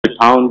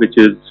town which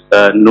is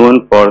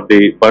known for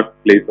the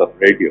birthplace of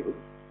radio,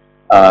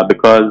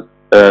 because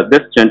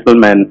this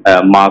gentleman,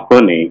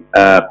 Marconi,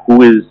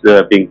 who is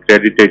being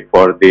credited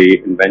for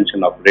the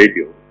invention of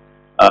radio,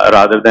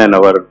 rather than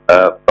our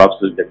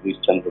Professor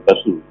Jagdish Chandra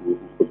Basu, who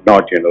could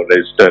not,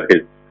 register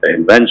his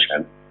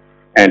invention,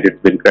 and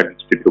it's been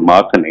credited to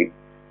Marconi.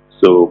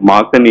 So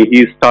Marconi,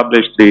 he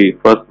established the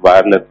first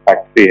wireless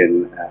factory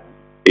in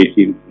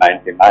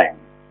 1899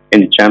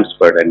 in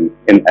Chelmsford and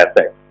in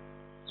Essex.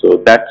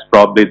 So that's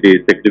probably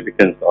the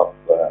significance of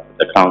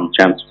the town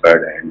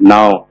Chelmsford. And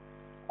now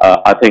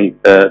I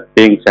think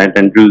being St.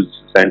 Andrew's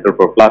Center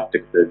for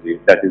Plastic Surgery,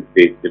 that is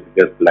the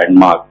biggest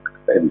landmark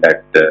in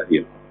that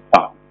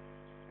town.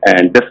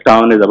 And this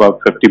town is about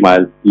 50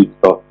 miles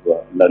east of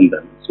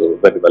London, so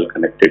very well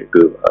connected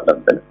to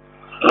London.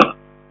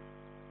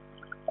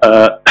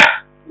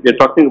 We're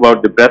talking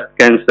about the breast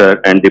cancer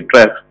and the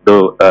breast,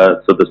 though.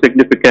 So the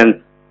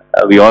significance,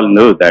 we all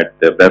know that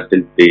the breast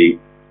is the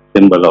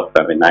symbol of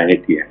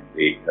femininity and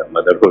the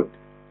motherhood.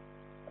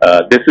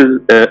 This is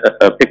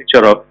a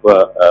picture of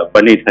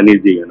Bunny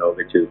Thaniji,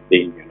 which is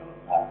being,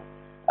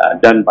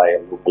 done by a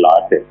local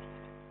artist.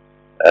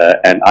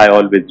 And I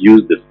always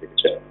use this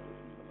picture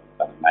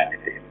of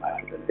femininity in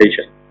my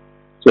presentation.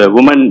 So a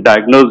woman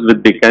diagnosed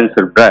with the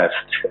cancer breast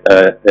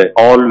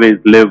always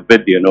live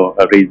with,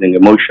 raising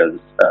emotions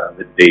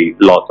with the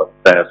loss of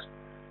breast,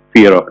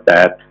 fear of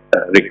death,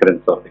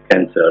 recurrence of the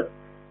cancer,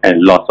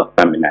 and loss of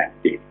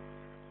femininity.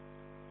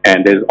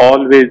 And there's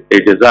always a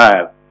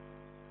desire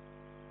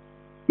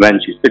when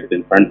she sits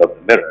in front of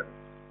the mirror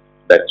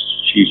that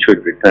she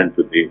should return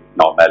to the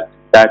normality.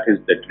 That is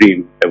the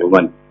dream a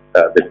woman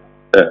with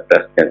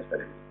breast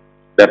cancer is.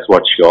 That's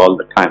what she all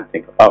the time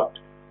thinks about.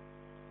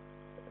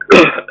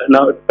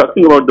 Now,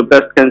 talking about the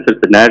breast cancer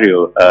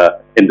scenario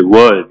in the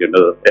world,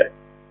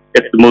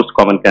 it's the most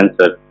common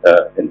cancer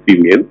in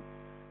female.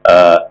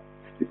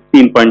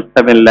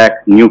 16.7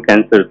 lakh new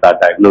cancers are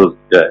diagnosed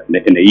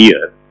in a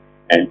year,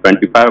 and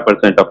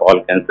 25% of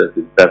all cancers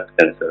is breast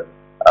cancer.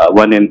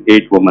 1 in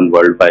 8 women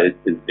worldwide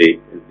is the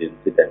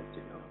incidence.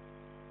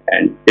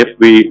 And if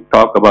we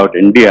talk about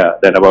India,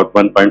 then about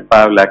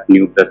 1.5 lakh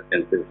new breast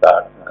cancers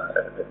are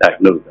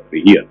diagnosed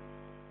every year,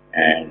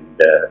 and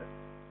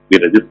we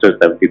register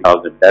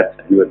 70,000 deaths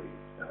annually,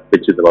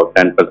 which is about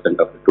 10%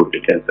 of the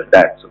total cancer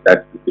deaths. So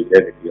that's the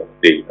severity of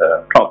the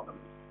problem.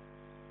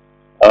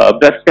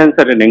 Breast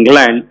cancer in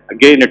England,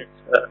 again, it's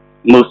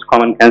most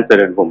common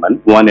cancer in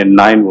women. 1 in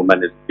 9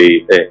 women is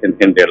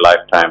in their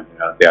lifetime,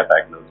 they are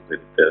diagnosed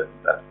with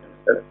breast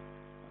cancer.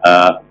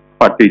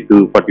 40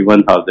 to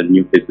 41,000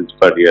 new cases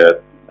per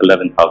year,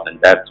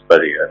 11,000 deaths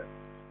per year,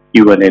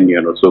 even in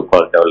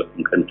so-called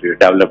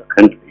developed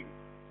country.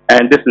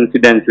 And this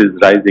incidence is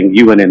rising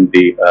even in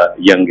the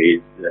young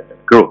age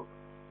group.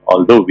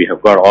 Although we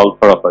have got all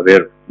sort of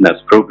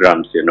awareness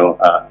programs,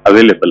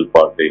 available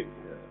for the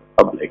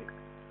public.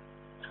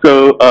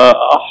 So,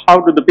 how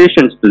do the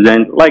patients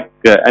present? Like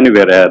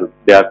anywhere else,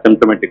 they are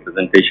symptomatic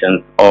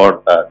presentations,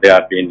 or they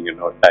are being,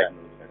 diagnosed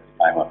at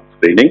the time of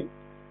screening.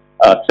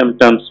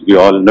 Symptoms, we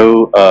all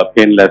know,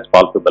 painless,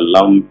 palpable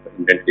lump,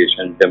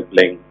 indentation,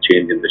 dimpling,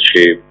 change in the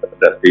shape,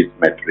 breast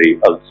asymmetry,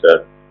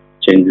 ulcer,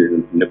 changes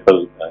in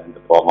nipple in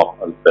the form of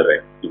ulcer,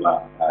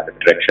 eczema,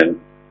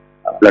 retraction,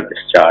 blood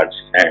discharge,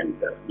 and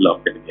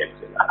lump in the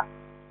axilla.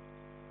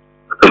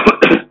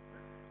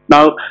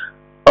 Now,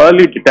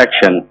 early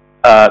detection,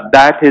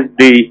 that is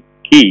the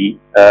key,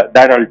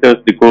 that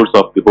alters the course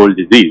of the whole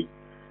disease.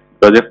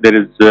 Because if there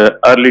is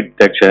early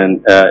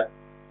detection,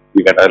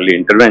 we get early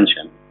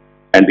intervention.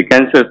 And the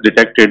cancers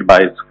detected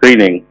by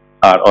screening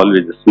are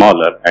always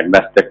smaller, and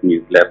mastectomy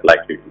is less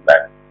likely to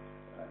back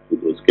to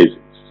those cases.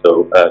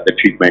 So the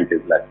treatment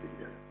is less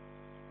severe.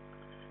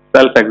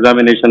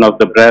 Self-examination of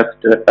the breast,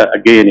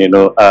 again,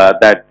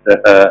 that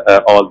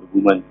all the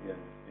women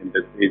in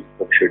this age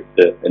should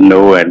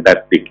know, and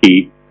that's the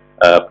key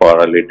for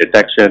early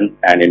detection.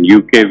 And in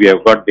UK, we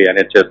have got the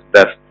NHS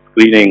breast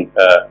screening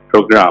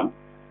program.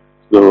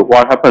 So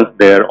what happens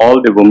there,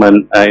 all the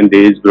women in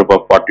the age group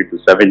of 40 to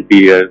 70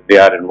 years, they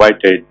are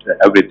invited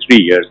every 3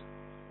 years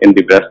in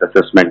the breast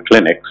assessment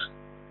clinics.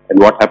 And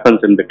what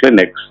happens in the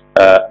clinics,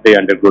 they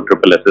undergo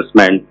triple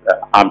assessment.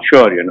 I'm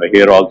sure,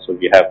 here also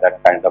we have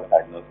that kind of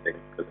diagnostic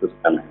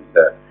system. And,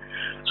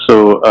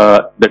 so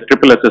the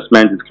triple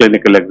assessment is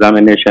clinical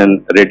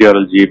examination,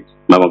 radiology,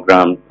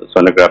 mammogram,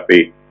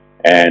 sonography,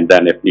 and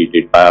then if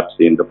needed,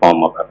 biopsy in the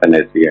form of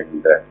FNAC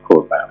and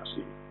core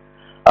biopsy.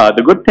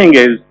 The good thing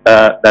is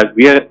that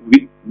we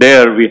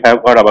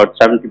have got about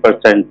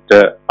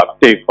 70%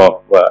 uptake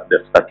of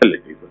this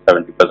facility. So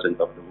 70%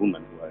 of the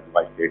women who are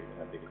invited,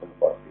 they come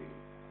for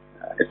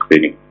the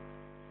screening.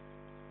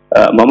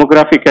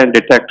 Mammography can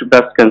detect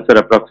breast cancer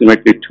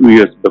approximately 2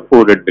 years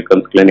before it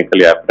becomes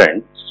clinically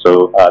apparent.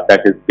 So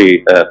that is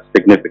the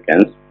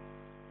significance.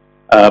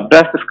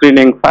 Breast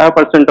screening,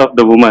 5% of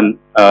the women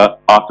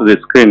after the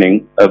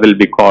screening will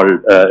be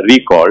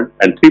recalled,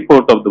 and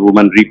 3/4 of the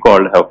women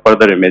recalled have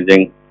further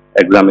imaging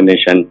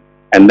examination,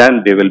 and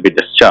then they will be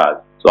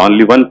discharged. So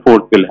only 1/4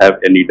 will have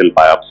a needle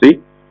biopsy.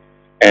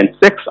 and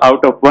 6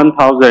 out of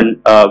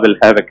 1,000 will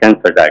have a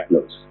cancer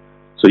diagnosis.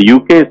 So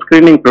UK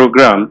screening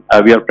program,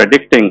 we are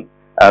predicting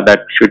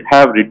that should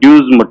have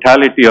reduced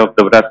mortality of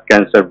the breast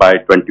cancer by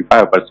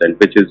 25%,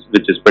 which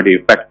is pretty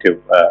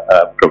effective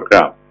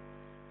program.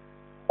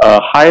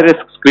 High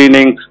risk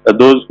screenings,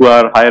 those who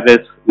are high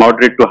risk,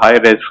 moderate to high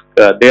risk,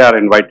 they are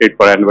invited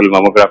for annual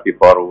mammography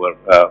for over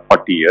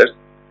 40 years.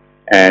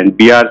 And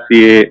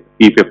BRCA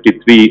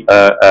P53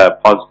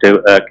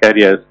 positive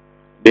carriers,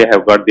 they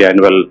have got the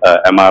annual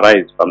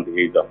MRIs from the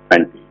age of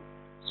 20.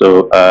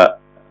 So,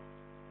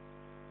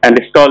 and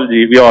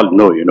histology, we all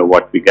know,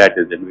 what we get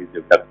is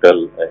invasive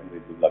ductal,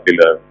 invasive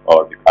lobular,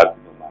 or the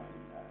carcinoma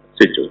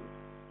in situ.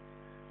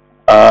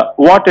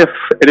 What if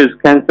it is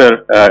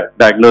cancer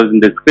diagnosed in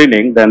the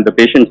screening? Then the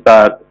patients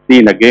are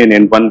seen again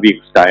in 1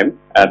 week's time.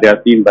 They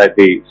are seen by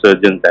the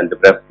surgeons and the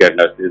breast care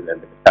nurses,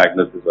 and the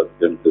diagnosis is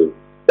given to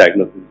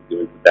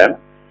them.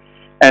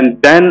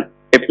 And then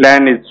a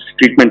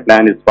treatment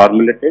plan is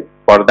formulated.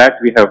 For that,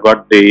 we have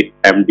got the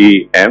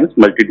MGUMST,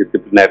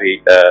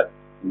 multidisciplinary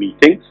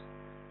meetings,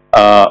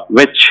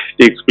 which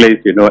takes place,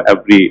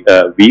 every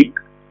week.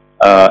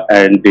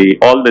 And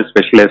all the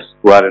specialists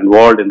who are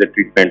involved in the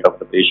treatment of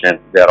the patient,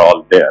 they are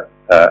all there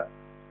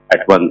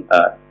at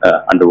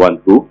under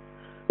one roof.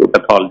 So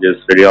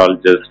pathologists,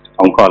 radiologists,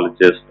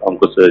 oncologists,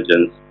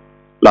 oncosurgeons,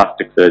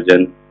 plastic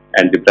surgeons,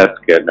 and the breast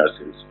care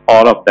nurses.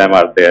 All of them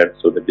are there,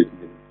 so the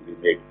decision will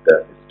be made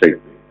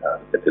straightway,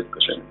 the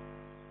discussion.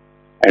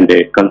 And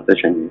a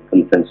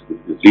consensus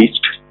is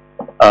reached.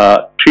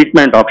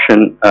 Treatment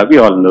option, we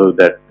all know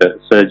that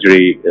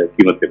surgery,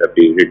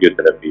 chemotherapy,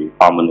 radiotherapy,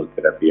 hormonal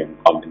therapy, and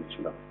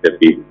combination of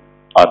therapy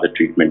are the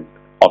treatment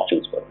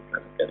options for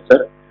breast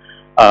cancer.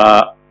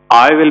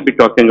 I will be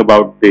talking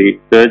about the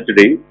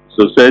surgery.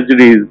 So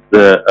surgery is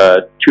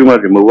tumor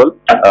removal,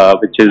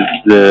 which is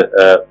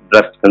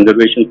breast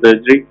conservation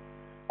surgery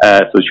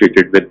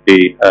associated with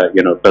the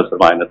plus or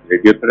minus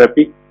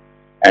radiotherapy.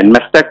 And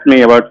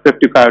mastectomy, about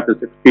 55 to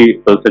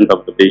 60%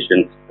 of the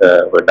patients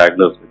who are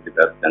diagnosed with the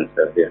breast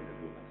cancer, they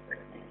undergo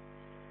mastectomy.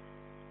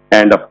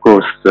 And of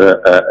course,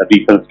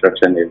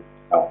 reconstruction is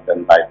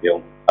done by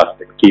the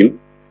plastic team.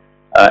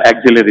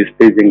 Axillary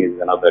staging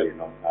is another,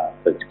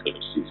 surgical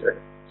procedure,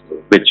 so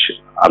which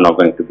I'm not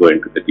going to go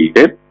into the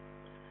detail.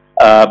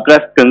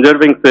 Breast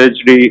conserving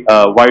surgery,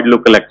 wide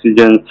local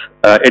excisions,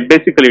 it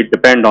basically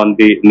depends on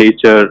the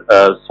nature,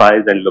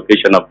 size, and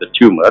location of the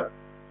tumor.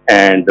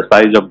 And the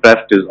size of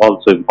breast is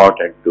also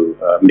important to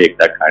make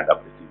that kind of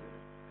procedure.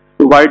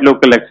 So wide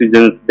local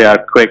excisions, they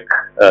are quick,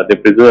 they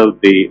preserve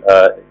the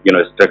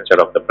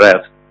structure of the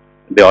breast.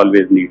 They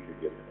always need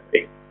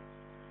radiotherapy.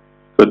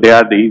 So they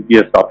are the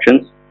easiest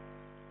options.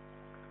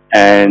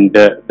 And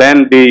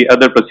then the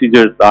other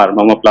procedures are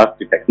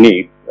mammoplasty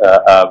techniques,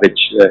 which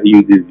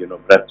uses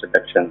breast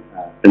reduction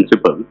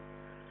principle.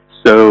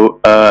 So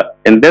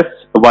in this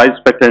wide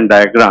spectrum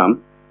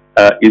diagram,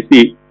 you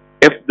see,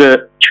 if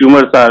the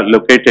tumors are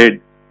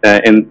located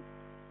in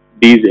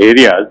these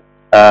areas,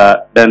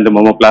 then the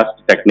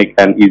mammoplasty technique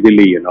can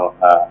easily,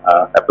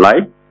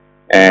 applied.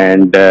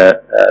 And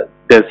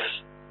this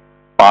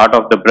part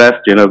of the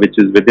breast, which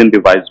is within the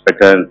wide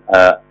pattern,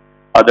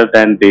 other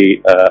than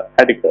the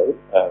pedicle,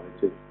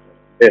 which is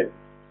this.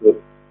 So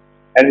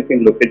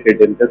anything located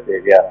in this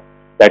area,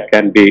 that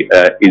can be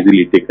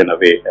easily taken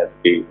away as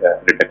the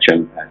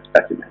reduction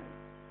specimen.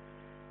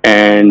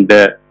 And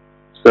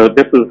so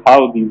this is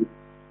how these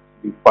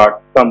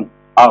parts come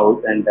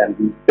out, and then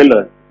these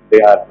pillars,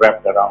 they are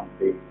wrapped around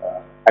the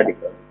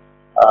pedicle.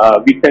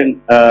 We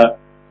can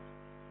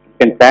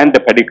plan the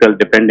pedicle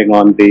depending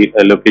on the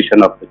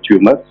location of the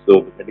tumor.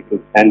 So the pedicle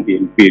can be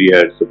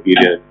inferior,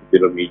 superior,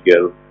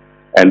 superomedial,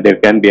 and there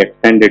can be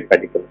extended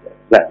pedicles as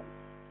well.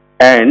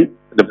 And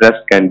the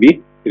breast can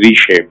be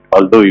reshaped,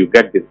 although you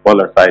get the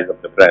smaller size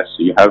of the breast,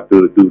 so you have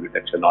to do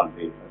reduction on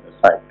the other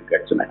side to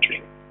get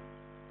symmetry.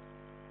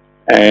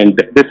 And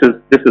this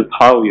is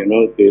how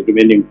the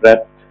remaining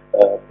breast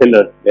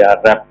pillars, they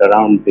are wrapped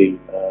around the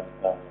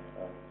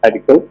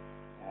pedicle,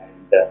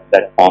 and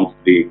that forms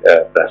the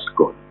breast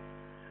cone.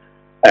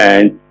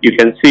 And you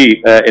can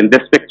see in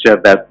this picture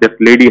that this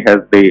lady has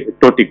the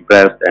ectopic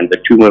breast, and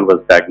the tumor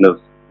was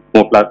diagnosed.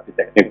 Mammoplasty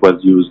technique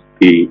was used.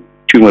 The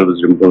tumor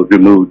was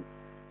removed,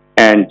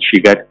 and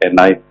she got a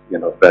nice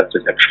breast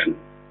reduction.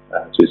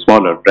 So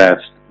smaller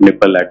breast,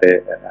 nipple at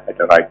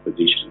a right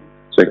position.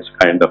 So it's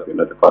kind of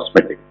the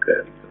cosmetic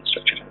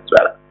reconstruction as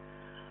well.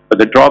 But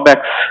the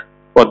drawbacks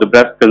for the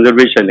breast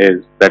conservation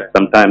is that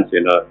sometimes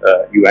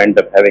you end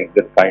up having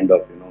this kind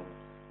of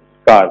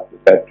scars,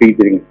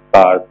 triggering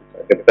scars,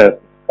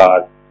 depressed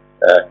scars,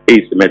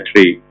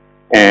 asymmetry,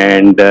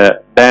 and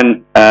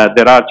then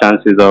there are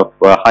chances of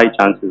high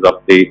chances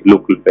of the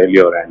local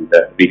failure and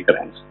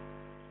recurrence.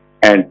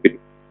 And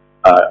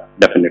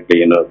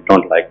definitely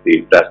don't like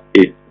the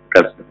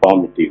breast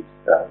deformities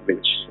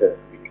which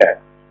we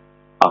get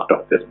out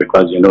of this,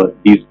 because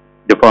these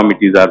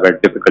deformities are very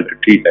difficult to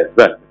treat as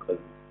well, because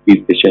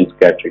these patients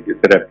get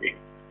radiotherapy,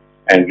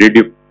 and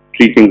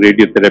treating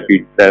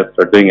radiotherapy breast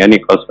or doing any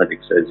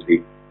cosmetic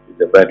surgery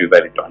is a very,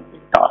 very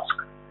daunting task.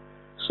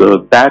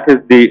 So that is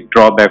the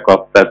drawback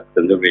of breast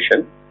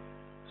conservation.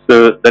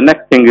 So the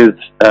next thing is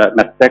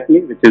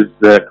mastectomy, which is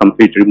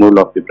complete removal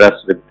of the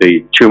breast with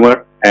the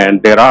tumor.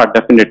 And there are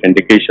definite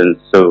indications.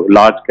 So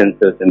large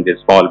cancers in the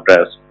small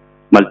breast,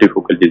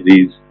 multifocal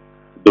disease,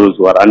 those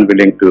who are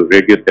unwilling to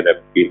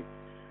radiotherapy,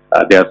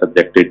 they are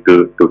subjected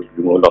to total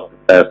removal of the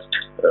breast,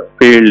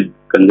 failed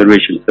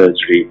conservation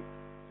surgery,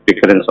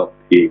 recurrence of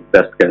the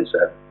breast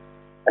cancer.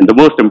 And the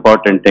most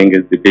important thing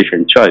is the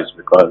patient choice,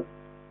 because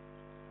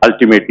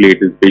ultimately it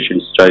is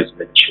patient's choice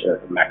which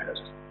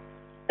matters.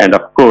 And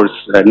of course,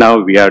 now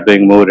we are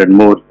doing more and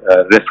more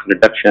risk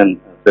reduction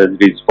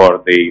surgeries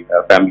for the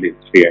family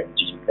history and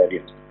gene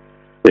carriers.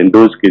 So in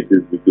those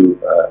cases, we do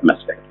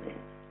mastectomy.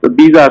 So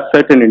these are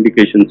certain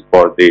indications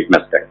for the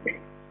mastectomy.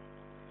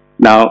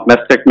 Now,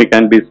 mastectomy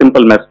can be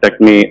simple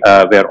mastectomy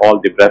where all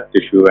the breast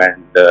tissue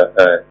and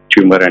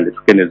tumor and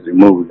skin is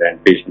removed,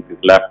 and patient is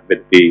left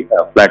with the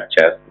flat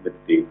chest with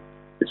the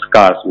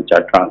scars which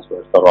are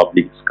transverse or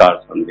oblique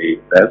scars on the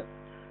breast.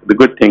 The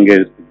good thing is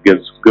it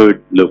gives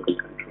good local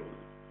control.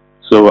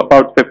 So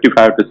about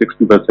 55 to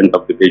 60%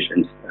 of the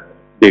patients,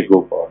 they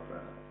go for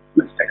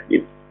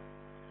mastectomy.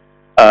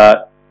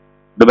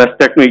 The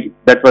mastectomy,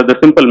 that was the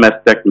simple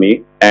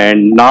mastectomy,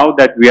 and now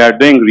that we are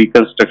doing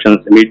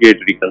reconstructions, immediate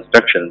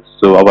reconstructions,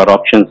 so our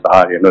options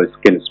are,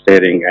 skin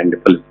sparing and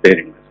nipple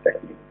sparing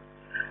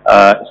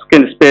mastectomy.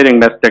 Skin sparing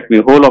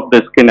mastectomy, whole of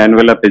the skin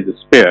envelope is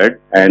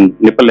spared, and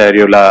nipple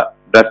areola,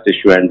 breast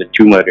tissue and the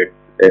tumor,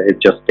 it's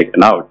just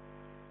taken out.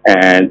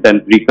 And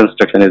then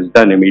reconstruction is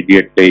done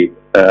immediately.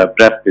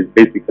 Breast is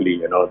basically,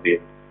 the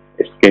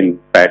skin,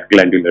 fat,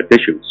 glandular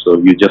tissue. So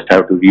you just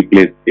have to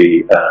replace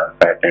the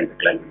fat and the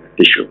glandular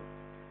tissue.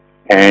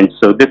 And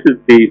so this is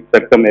the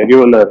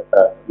circumareolar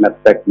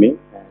mastectomy,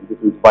 and this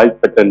is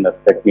bipattern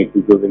mastectomy,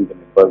 preserving the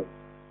nipple.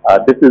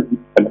 This is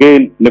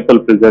again nipple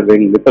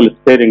preserving, nipple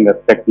sparing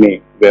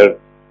mastectomy, where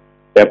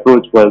the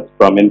approach was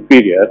from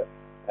inferior,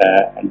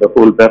 and the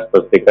whole breast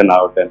was taken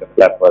out and the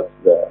flap was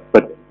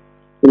put in.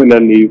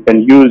 Similarly, you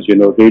can use,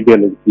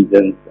 radial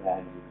incisions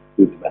and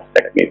do the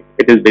mastectomy.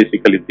 It is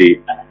basically the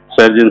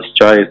surgeon's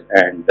choice,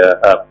 and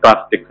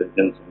plastic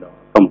surgeons,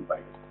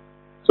 combined.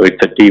 So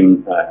it's a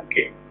team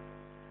game.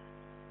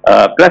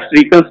 Breast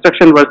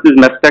reconstruction versus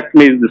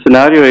mastectomy, the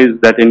scenario is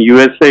that in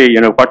USA,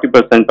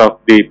 40% of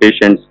the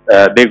patients,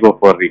 they go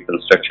for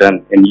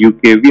reconstruction. In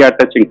UK, we are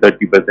touching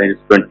 30%, it's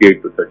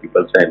 28 to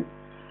 30%.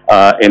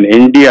 In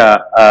India,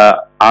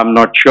 I'm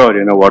not sure,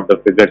 what the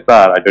figures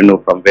are. I don't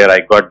know from where I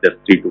got this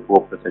 3 to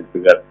 4%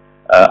 figure.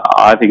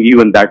 I think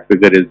even that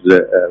figure is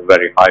a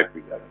very high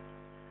figure.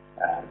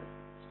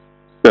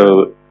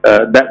 So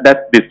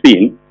that's the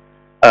scene.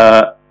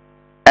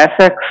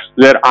 Essex,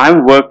 where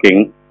I'm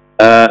working,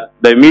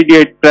 the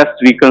immediate breast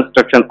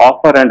reconstruction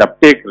offer and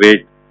uptake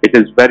rate, it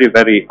is very,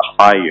 very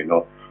high,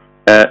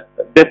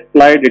 This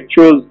slide, it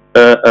shows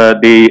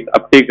the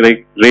uptake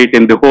rate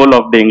in the whole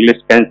of the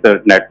English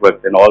cancer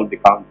networks in all the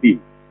counties.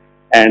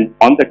 And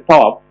on the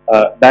top,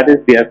 that is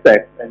the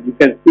Essex, and you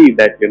can see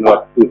that,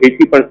 up to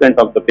 80%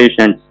 of the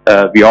patients,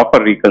 we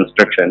offer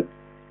reconstruction,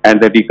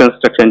 and the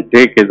reconstruction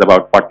take is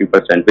about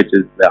 40%, which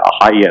is the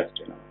highest,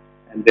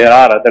 And there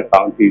are other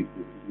counties,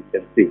 you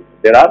can see.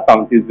 There are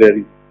counties where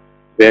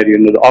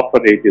the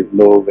offer rate is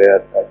low,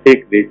 where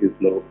take rate is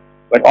low,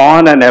 but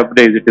on an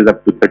average it is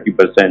up to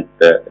 30%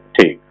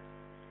 take.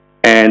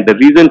 And the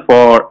reason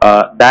for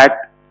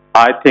that,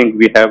 I think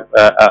we have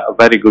a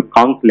very good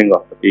counseling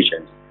of the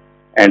patients,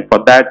 and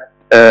for that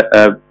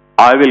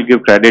I will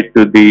give credit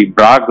to the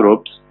BRA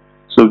groups.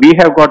 So we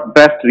have got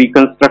breast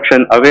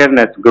reconstruction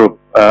awareness group,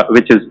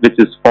 which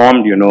is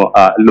formed,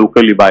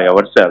 locally by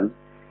ourselves,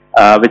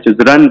 which is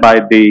run by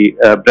the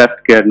breast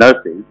care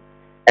nurses.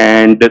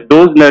 And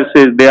those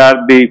nurses, they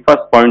are the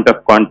first point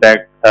of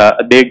contact.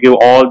 They give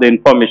all the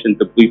information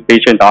to the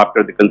patient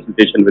after the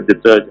consultation with the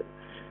surgeon.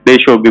 They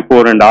show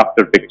before and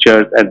after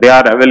pictures, and they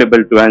are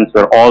available to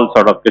answer all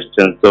sort of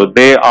questions. So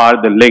they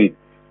are the link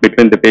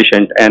between the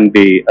patient and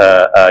the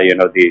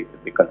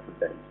the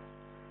consultant.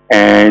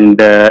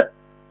 And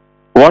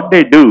what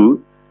they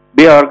do,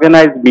 they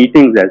organize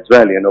meetings as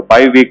well.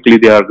 Bi-weekly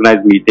they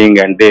organize meeting,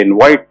 and they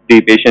invite the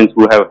patients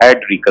who have had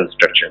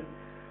reconstruction.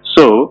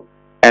 So,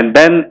 and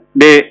then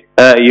they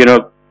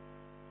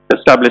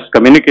establish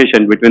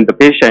communication between the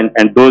patient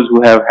and those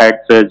who have had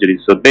surgery.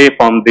 So they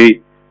form the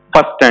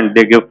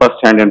they give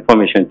first-hand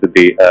information to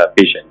the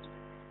patients,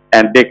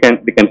 and they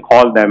can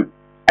call them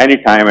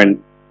anytime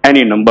and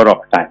any number of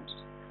times.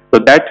 So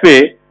that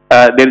way,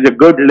 there is a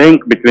good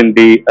link between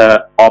the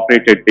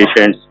operated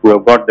patients who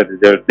have got the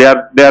results.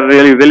 They are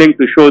really willing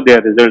to show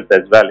their results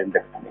as well in the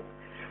clinic.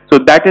 So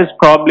that is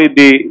probably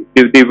the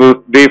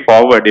way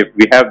forward if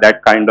we have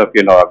that kind of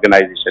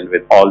organization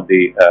with all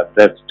the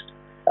breast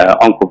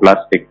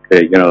oncoplastic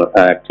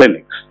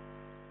clinics.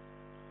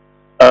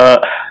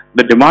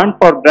 The demand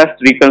for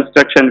breast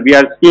reconstruction, we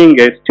are seeing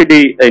a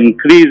steady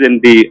increase in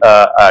the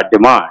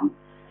demand,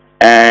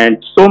 and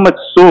so much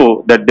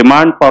so that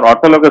demand for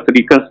autologous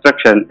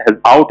reconstruction has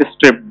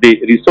outstripped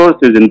the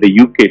resources in the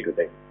UK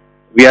today.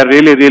 we are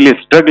really, really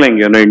struggling,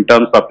 in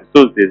terms of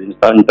resources,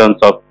 in terms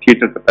of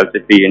theater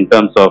capacity, in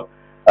terms of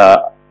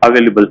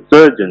available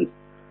surgeons.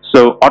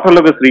 So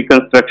autologous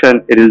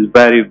reconstruction, it is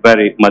very,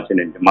 very much in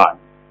demand.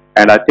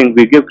 And I think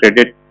we give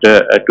credit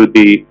to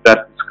the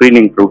breast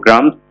screening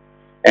programs,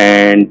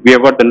 and we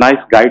have got the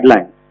nice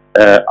guidelines.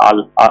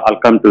 I'll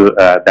come to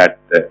that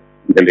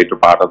in the later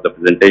part of the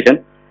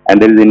presentation.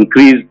 And there is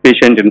increased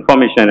patient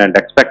information and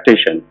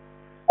expectation.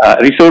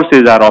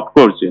 Resources are, of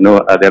course,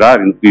 there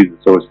are increased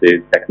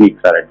resources,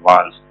 techniques are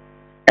advanced,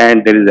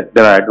 and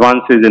there are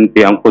advances in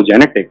the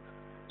oncogenetics.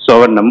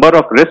 So our number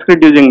of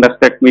risk-reducing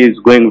mastectomy is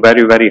going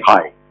very, very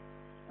high.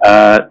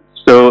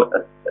 So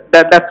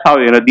that's how,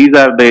 these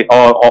are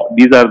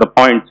the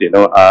points,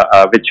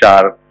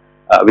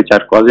 which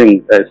are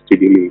causing a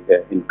steadily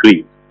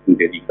increase in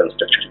the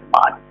reconstruction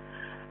demand.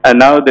 And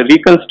now the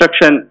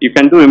reconstruction, you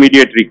can do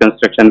immediate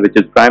reconstruction, which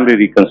is primary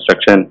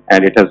reconstruction,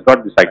 and it has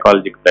got the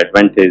psychological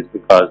advantage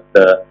because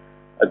the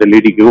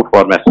lady goes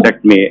for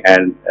mastectomy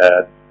and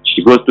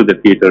she goes to the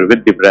theater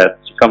with the breast.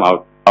 She comes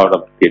out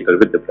of the theater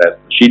with the breast.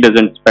 She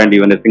doesn't spend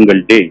even a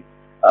single day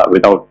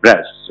without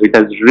breast. So it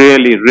has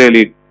really,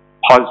 really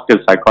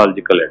positive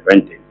psychological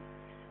advantage.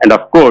 And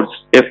of course,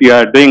 if you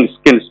are doing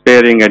skin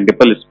sparing and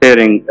nipple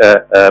sparing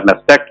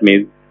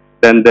mastectomies,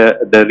 then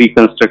the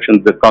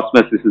reconstruction, the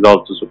cosmesis is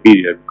also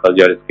superior because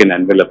your skin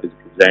envelope is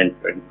present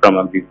and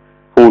probably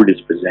fold is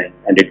present,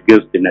 and it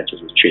gives the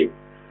natural shape.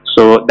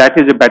 So that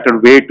is a better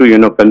way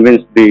to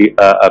convince the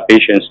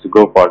patients to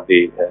go for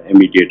the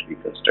immediate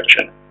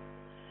reconstruction.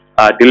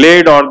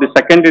 Delayed or the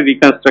secondary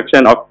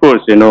reconstruction, of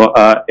course,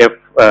 if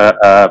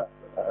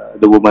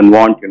the woman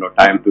wants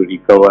time to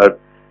recover,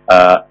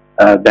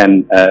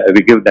 then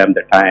we give them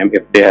the time.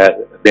 If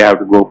they have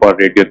to go for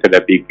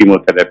radiotherapy,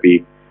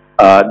 chemotherapy,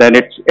 then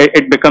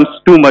it becomes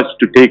too much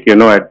to take,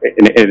 in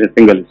a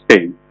single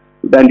stage.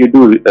 Then you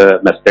do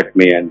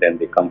mastectomy, and then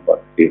they come for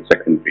the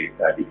secondary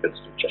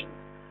reconstruction.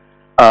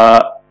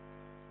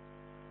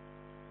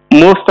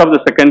 Most of the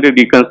secondary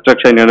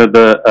reconstruction,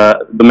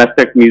 the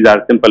mastectomies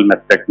are simple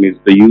mastectomies.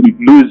 So you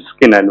lose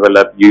skin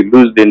envelope, you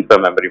lose the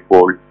inframammary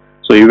fold.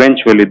 So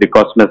eventually the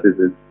cosmesis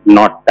is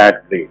not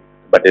that great.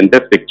 But in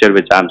this picture,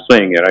 which I'm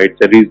showing here, it's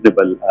a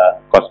reasonable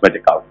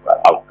cosmetic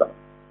outcome.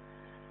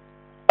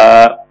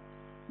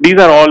 These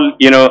are all,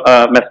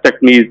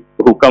 mastectomies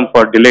who come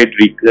for delayed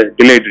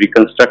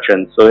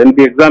reconstruction. So in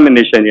the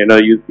examination,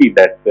 you see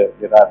that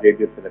there are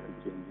radiotherapy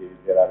changes,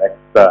 there are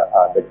extra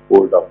bed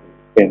fold of the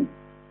skin,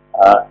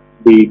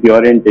 the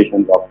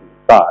orientation of the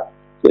scar.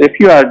 So if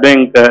you are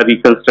doing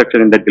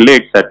reconstruction in the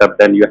delayed setup,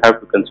 then you have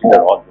to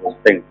consider all those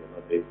things,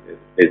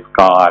 the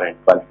scar and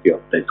quality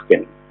of the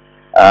skin.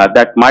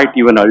 That might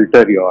even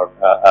alter your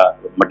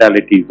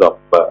modalities of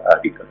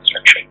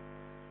reconstruction.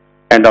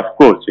 And of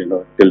course,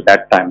 till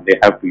that time, they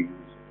have to use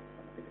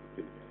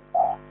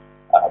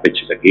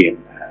which is again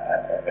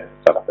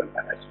sort of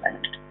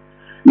embarrassment.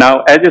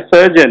 Now, as a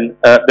surgeon,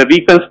 the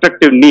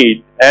reconstructive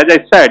need, as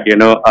I said,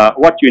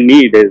 what you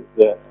need is,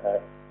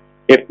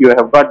 if you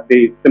have got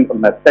the simple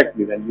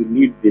mastectomy, then you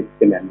need the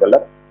skin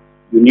envelope,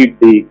 you need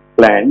the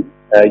gland,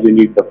 you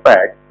need the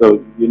fat,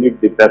 so you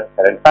need the breast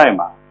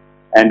parenchyma,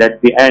 and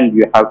at the end,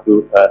 you have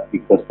to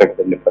reconstruct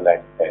the nipple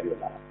and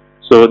areola.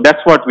 So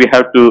that's what we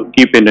have to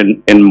keep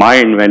in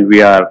mind when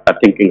we are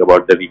thinking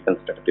about the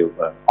reconstructive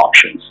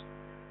options.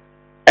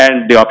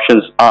 And the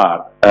options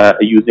are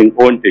using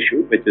own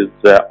tissue, which is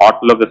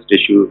autologous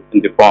tissue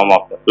in the form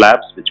of the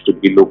flaps, which could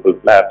be local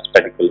flaps,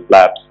 pedicle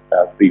flaps,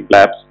 free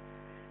flaps,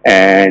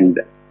 and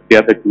the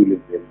other tool is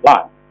the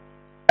implant.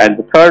 And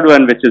the third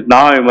one, which is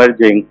now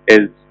emerging,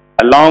 is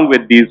along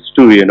with these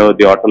two,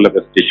 the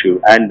autologous tissue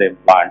and the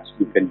implants,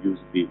 you can use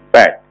the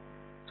fat.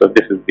 So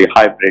this is the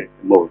hybrid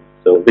mode.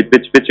 So which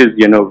is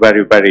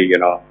very, very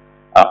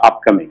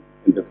upcoming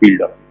in the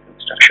field of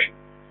reconstruction.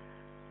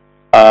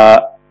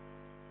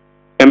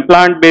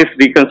 Implant-based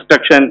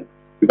reconstruction,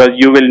 because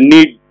you will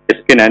need a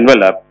skin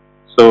envelope,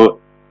 so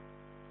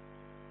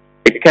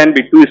it can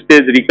be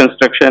two-stage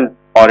reconstruction,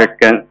 or it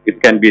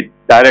can be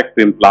direct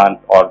to implant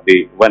or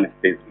the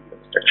one-stage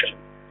reconstruction.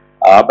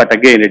 But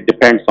again, it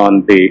depends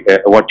on the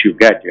what you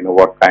get,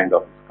 what kind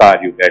of scar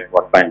you get,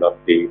 what kind of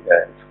the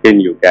skin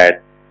you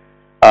get.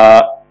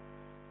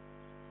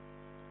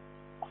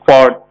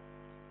 For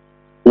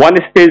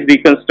one-stage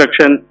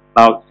reconstruction,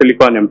 now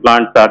silicone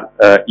implants are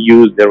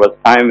used. There was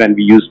time when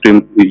we used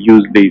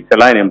the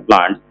saline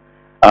implants.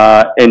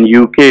 In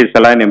UK,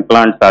 saline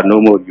implants are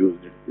no more used.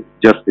 It's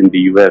just in the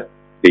US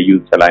they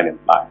use saline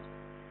implants.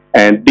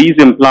 And these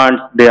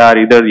implants, they are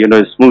either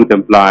a smooth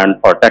implant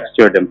or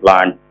textured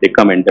implant. They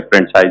come in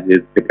different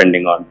sizes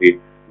depending on the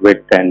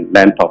width and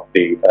length of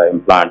the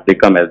implant. They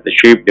come as the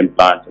shaped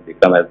implants, or they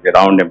come as the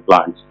round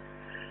implants.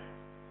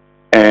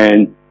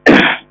 And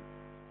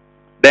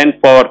then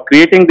for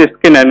creating the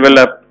skin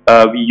envelope,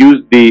 we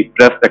use the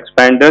breast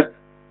expanders.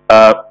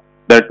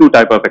 There are two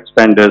types of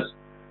expanders.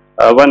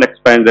 One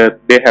expander,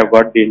 they have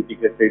got the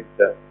integrated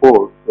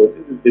port. So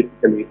this is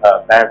basically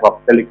a bag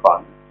of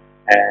silicone,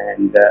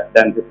 and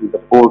then this is the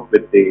port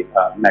with the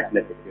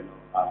magnetic,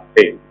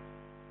 tail.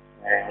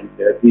 And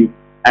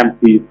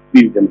empty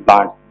these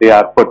implants, they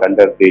are put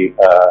under the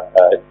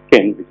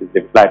skin, which is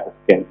the flat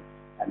skin,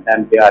 and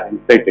then they are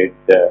inflated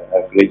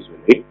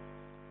gradually.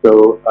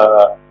 So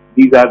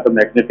these are the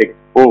magnetic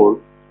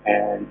pores,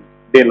 and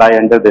they lie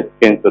under the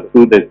skin. So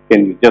through the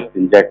skin, you just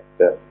inject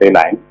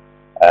saline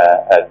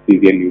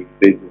serially,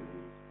 gradually.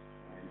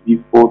 And these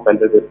pores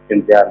under the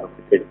skin, they are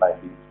located by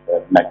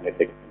these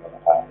magnetic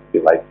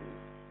devices.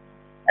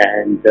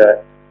 And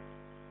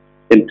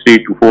in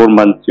 3 to 4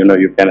 months,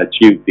 you can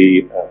achieve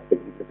the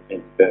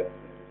significant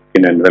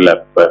skin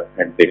envelope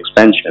and the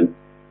expansion,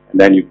 and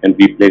then you can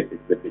replace it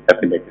with the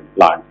definite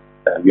implant.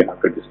 You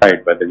have to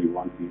decide whether you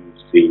want to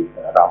use the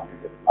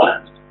rounded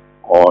implants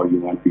or you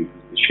want to use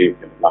the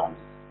shaped implants,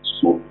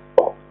 smooth.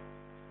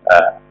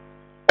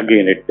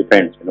 Again, it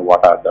depends,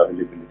 what are the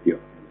availability of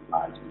the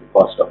implants and the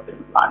cost of the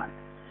implant.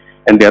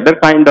 And the other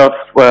kind of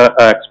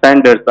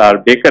expanders are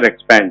Baker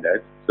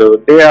expanders. So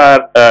they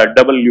are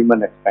double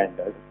lumen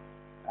expanders,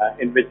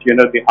 in which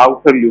the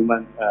outer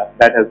lumen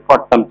that has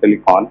got some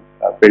silicon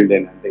filled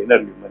in, and the inner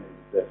lumen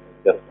is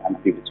just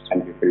empty, which can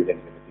be filled in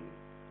with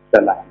the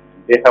saline.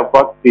 They have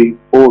got the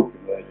port,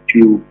 a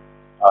tube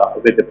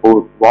with a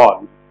port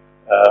wall,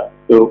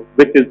 so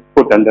which is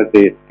put under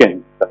the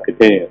skin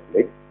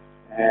subcutaneously,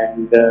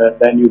 and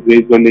then you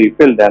gradually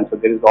fill them. So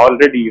there is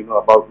already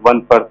about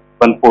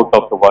 1/4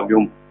 of the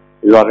volume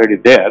is already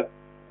there,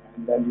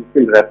 and then you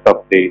fill rest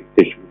of the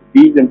tissue.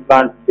 These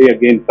implants, they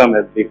again come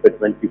as Baker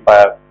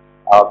 25,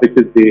 which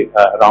is the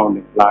round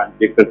implant,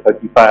 Baker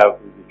 35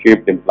 is the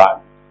shaped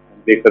implant,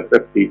 and Baker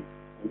 50.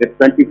 And this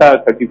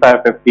 25,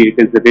 35, 50, it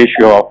is the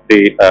ratio of the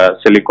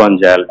silicone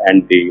gel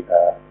and the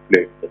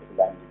fluid, the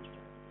saline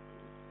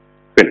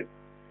filled.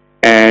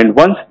 And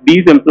once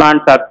these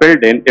implants are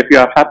filled in, if you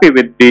are happy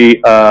with the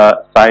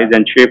size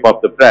and shape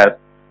of the breast,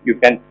 you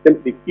can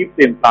simply keep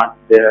the implant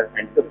there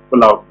and just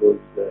pull out those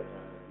the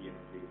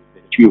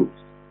tubes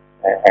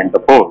and the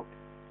port,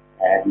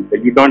 and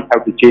you don't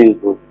have to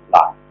change those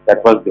implants.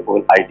 That was the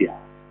whole idea.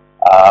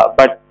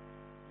 But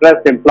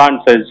breast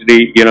implant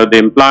surgery, the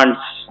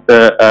implants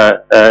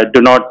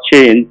do not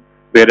change,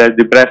 whereas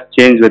the breast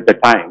change with the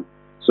time.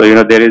 So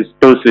there is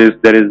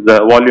ptosis, there is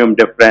volume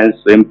difference.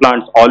 So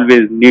implants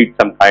always need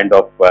some kind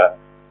of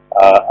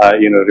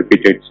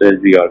repeated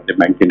surgery or the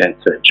maintenance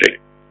surgery.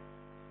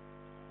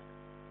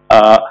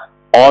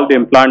 All the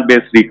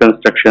implant-based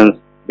reconstructions,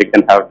 they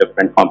can have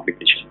different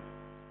complications.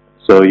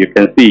 So you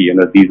can see,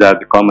 these are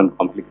the common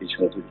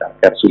complications, which are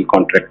capsule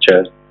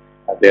contractures.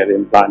 Their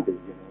implant is,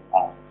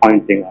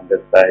 pointing on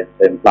this side.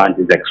 The implant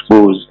is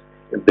exposed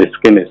if the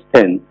skin is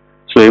thin.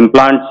 So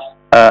implants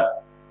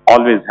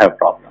always have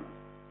problems.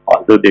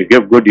 Although they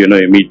give good,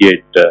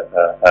 immediate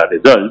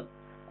results,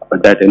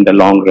 but that in the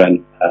long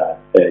run,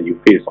 you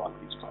face all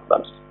these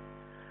problems.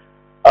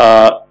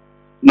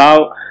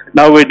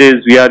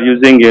 Nowadays, we are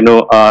using,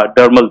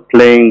 dermal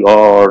sling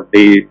or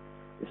the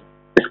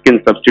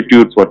skin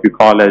substitutes, what we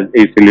call as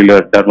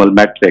acellular dermal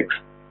matrix,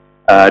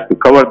 to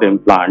cover the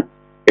implant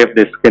if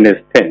the skin is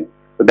thin.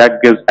 So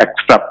that gives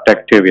extra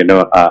protective,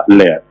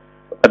 layer.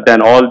 But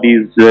then all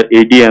these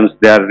ADMs,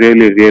 they are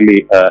really,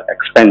 really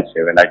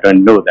expensive, and I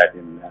don't know that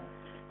in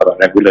our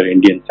regular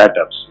Indian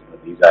setups,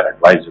 these are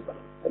advisable.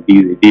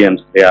 These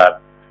ADMs, they are,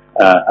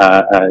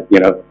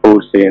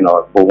 porcine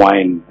or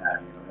bovine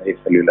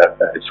acellular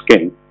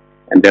skin.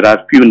 And there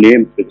are few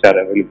names which are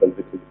available,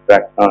 which is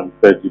Fracton,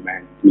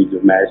 Surgiment,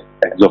 MGUMST,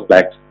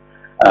 Exoflex.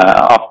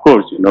 Of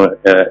course,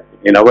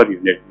 in our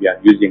unit, we are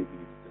using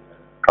these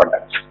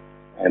products,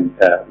 and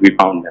we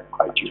found them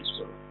quite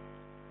useful.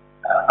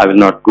 I will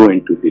not go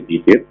into the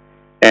detail.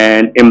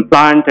 And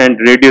implant and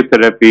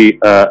radiotherapy,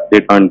 they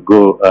don't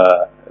go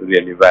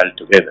really well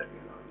together.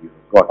 You've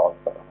got all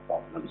sorts of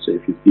problems. So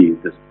if you see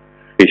this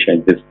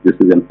patient, this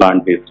is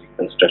implant-based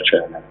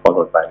reconstruction and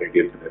followed by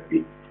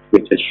radiotherapy,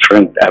 which has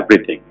shrunk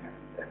everything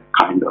and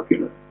kind of,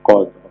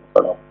 caused all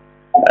sort of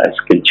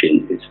skin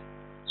changes.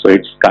 So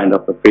it's kind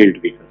of a failed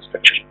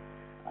reconstruction.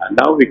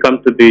 Now we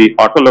come to the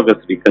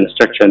autologous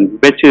reconstruction,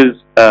 which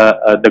is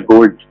the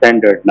gold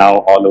standard now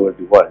all over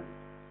the world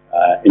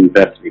in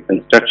breast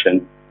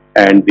reconstruction.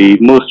 And the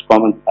most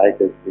common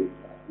site is the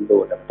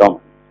lower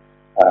abdomen.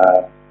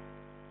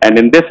 And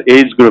in this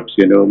age groups,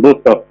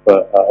 most of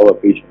our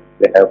patients,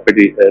 they have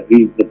pretty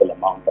reasonable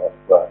amount of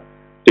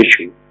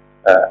tissue.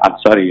 I'm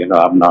sorry,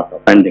 I'm not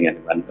offending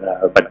anyone,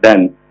 but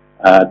then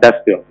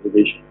that's the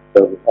observation.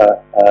 So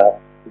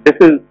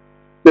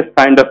this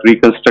kind of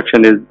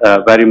reconstruction is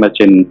very much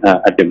in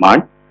a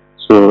demand.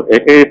 So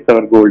it is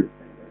our gold standard.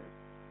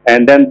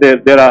 And then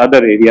there are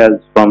other areas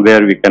from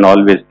where we can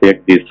always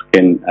take the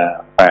skin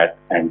fat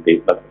and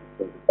the muscle.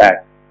 So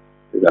that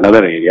is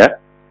another area.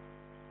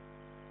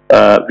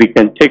 We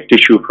can take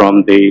tissue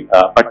from the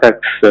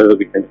buttocks.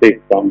 We can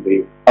take from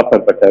the upper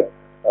buttock,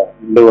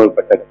 lower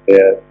buttock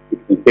there. We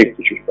can take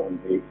tissue from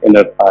the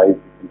inner thighs.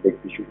 We can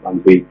take tissue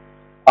from the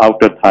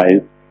outer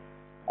thighs.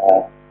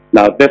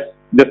 Now this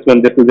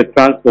is a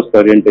transverse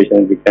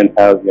orientation. We can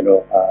have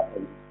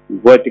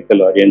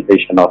vertical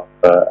orientation of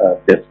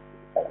this.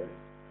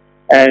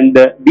 And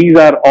these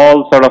are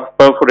all sort of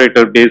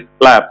perforator-based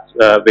flaps,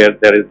 where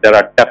there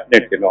are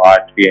definite,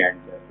 artery and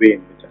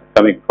vein which are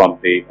coming from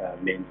the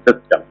main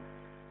system.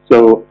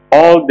 So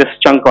all this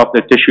chunk of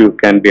the tissue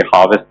can be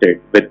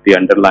harvested with the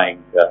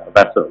underlying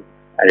vessel,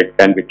 and it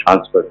can be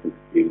transferred to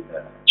the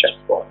chest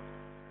wall.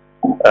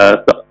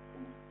 So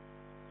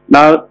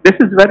now this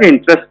is very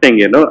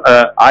interesting.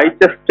 I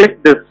just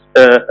clicked this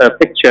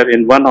picture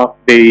in one of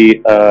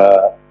the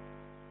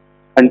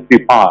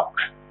country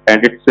parks,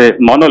 and it's a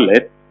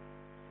monolith.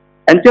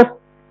 And just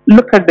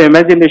look at the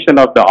imagination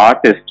of the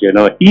artist.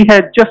 He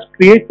had just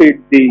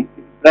created the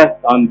breast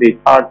on the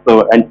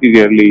torso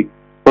anteriorly,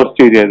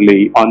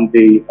 posteriorly, on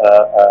the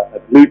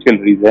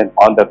gluteal region,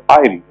 on the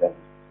thigh region.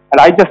 And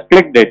I just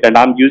clicked it, and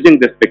I'm using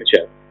this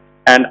picture.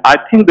 And I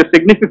think the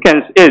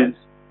significance is,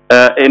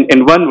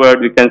 in one word,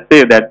 we can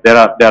say that there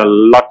are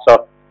lots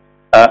of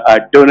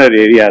donor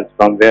areas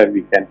from where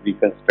we can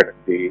reconstruct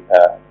the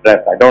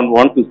breast. I don't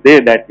want to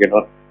say that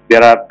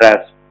there are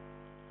breasts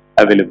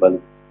available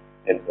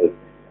in this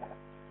area,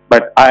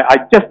 but I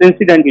just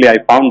incidentally I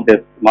found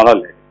this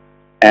monolith,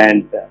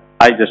 and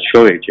I just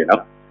show it.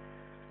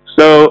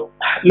 So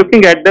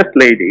looking at this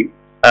lady,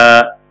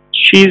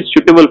 she's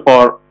suitable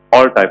for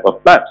all type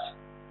of flaps.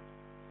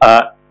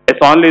 It's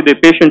only the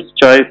patient's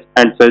choice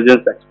and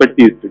surgeon's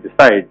expertise to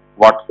decide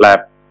what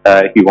flap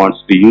he wants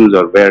to use,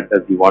 or where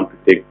does he want to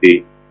take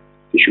the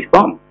tissue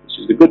from. This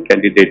is a good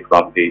candidate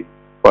for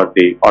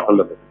the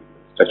autologous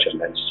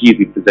reconstruction, and she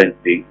represents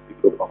the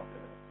group of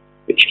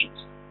the patients.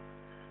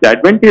 The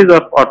advantage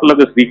of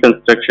autologous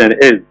reconstruction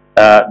is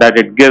that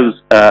it gives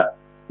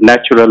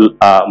natural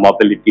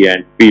mobility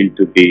and feel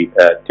to the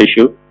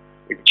tissue.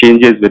 It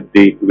changes with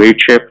the weight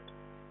shift,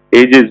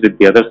 ages with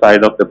the other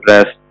side of the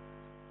breast,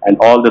 and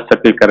all the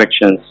subtle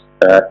corrections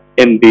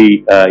in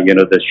the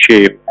the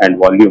shape and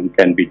volume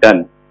can be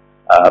done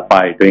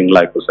by doing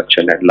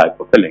liposuction and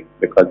lipofilling,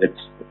 because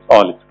it's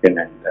all skin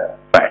and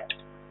fat.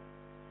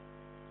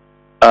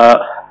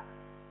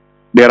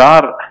 There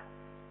are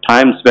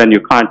times when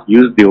you can't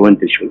use the own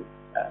tissue,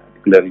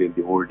 particularly in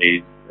the old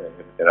age.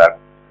 There are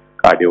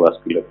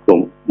cardiovascular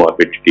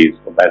comorbidities,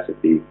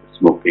 obesity,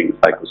 smoking,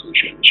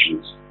 psychosocial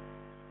issues.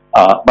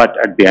 But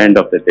at the end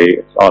of the day,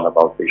 it's all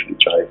about patient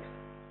choice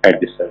and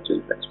the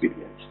surgeon's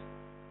experience,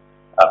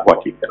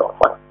 what he can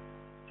offer.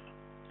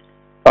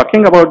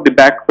 Talking about the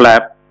back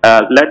flap,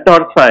 lat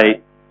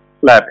dorsi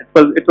flap,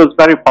 it was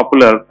very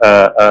popular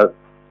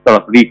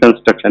sort of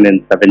reconstruction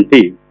in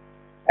 70s.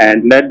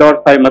 And lat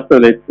dorsi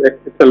muscle,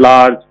 it's a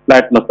large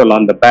flat muscle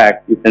on the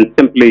back. You can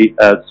simply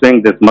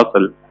swing this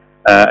muscle,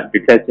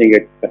 detaching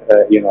it,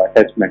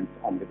 attachment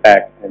on the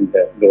back and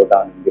low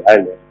down in the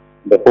eyelid.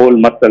 The whole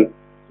muscle,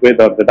 with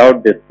or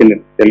without the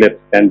skin ellipse,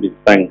 can be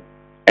swung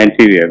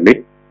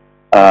anteriorly.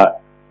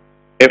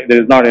 If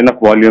there is not enough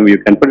volume, you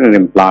can put an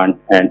implant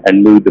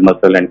and move the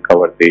muscle and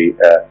cover the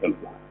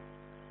implant.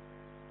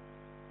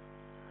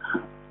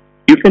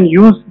 You can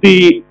use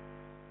the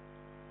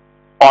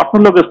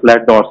autologous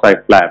lat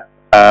dorsi flap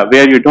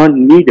where you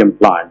don't need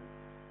implant,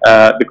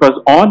 because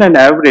on an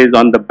average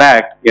on the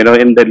back, in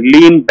the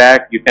lean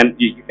back, you can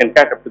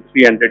cut up to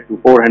 300 to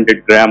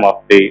 400 gram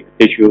of the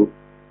tissue.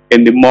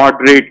 In the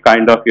moderate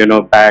kind of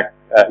back,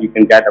 you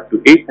can get up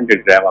to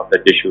 800 gram of the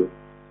tissue,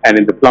 and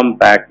in the plump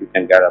back, you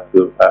can get up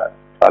to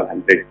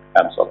 1200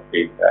 grams of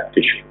the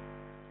tissue.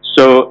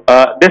 So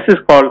this is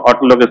called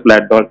autologous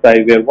lat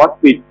dorsi, where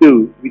what we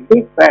do, we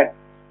take fat,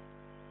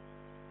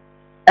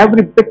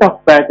 every bit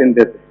of fat in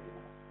this area.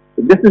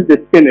 So this is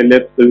the skin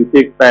ellipse, so we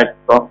take fat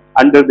from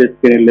under the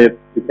skin ellipse,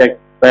 we take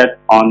fat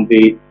on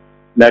the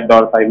lat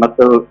dorsi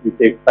muscle, we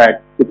take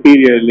fat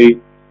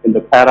superiorly in the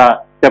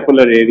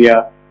parascapular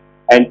area,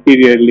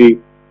 anteriorly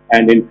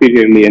and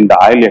inferiorly in the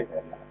iliac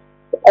area.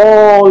 So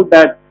all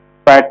that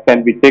fat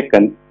can be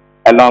taken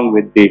along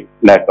with the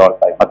lat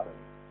dorsi muscle,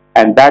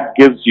 and that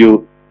gives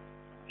you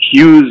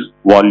huge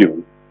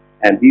volume.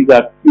 And these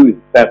are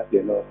few steps.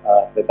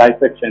 The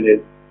dissection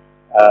is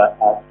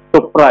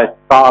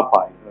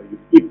supra-scarpa. You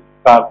keep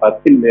scarpa,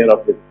 thin layer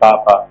of the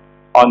scarpa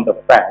on the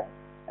fat,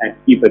 and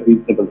keep a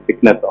reasonable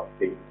thickness of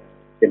the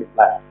skin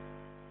flap.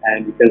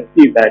 And you can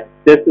see that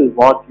this is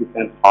what you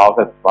can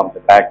harvest from the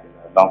back,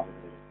 along with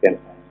the skin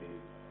and the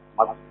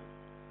muscle.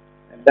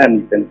 And then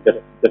you can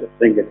just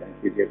bring it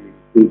anteriorly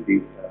to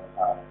the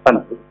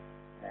funnel,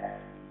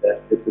 and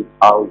this is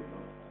how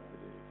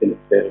in a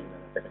sparing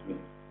technique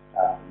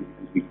you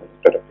can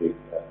reconstruct the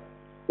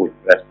full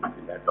breast with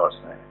the lat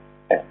dorsi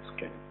and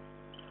skin.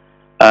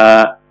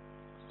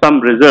 Some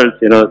results,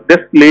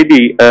 this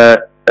lady,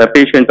 a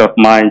patient of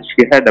mine,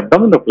 she had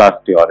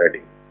abdominoplasty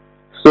already.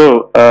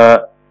 So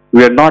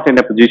we are not in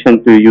a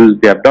position to use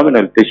the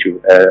abdominal tissue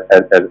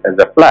as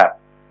a flap.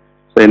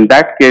 So in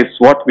that case,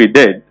 what we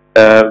did,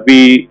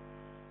 we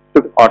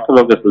took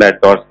autologous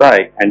lat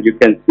dorsi, and you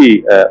can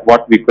see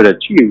what we could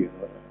achieve.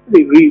 A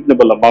very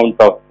reasonable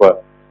amount of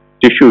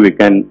tissue we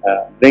can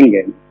bring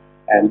in.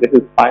 And this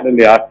is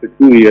finally after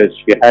 2 years,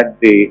 she had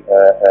the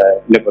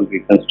nipple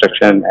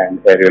reconstruction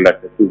and areola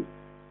tattoo.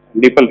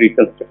 Nipple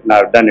reconstruction,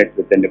 I've done it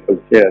with the nipple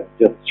shear,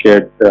 just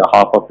shared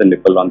half of the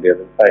nipple on the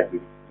other side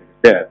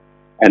there,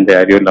 and the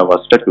areola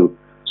was tattooed.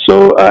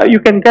 So you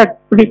can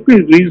get pretty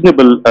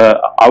reasonable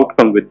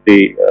outcome with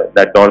the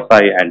that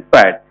dorsi and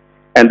fat,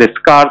 and the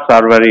scars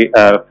are very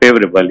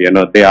favorable. You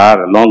know, they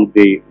are along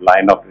the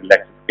line of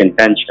relaxed skin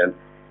tension,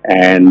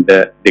 and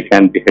they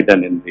can be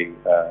hidden in the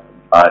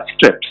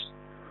strips.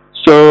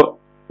 So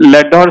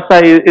lead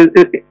dorsi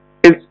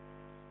is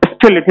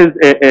still it is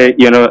a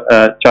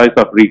a choice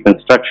of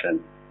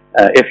reconstruction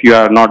if you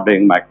are not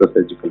doing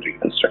microsurgical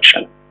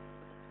reconstruction.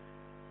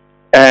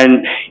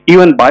 And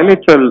even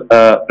bilateral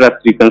breast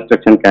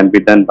reconstruction can be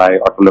done by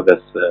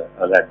autologous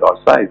lead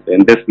dorsi. So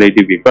in this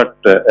lady, we got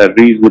a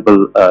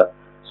reasonable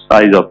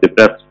size of the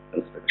breast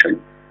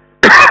reconstruction.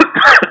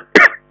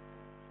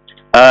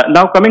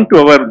 Now coming to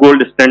our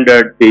gold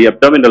standard, the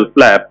abdominal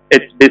flap,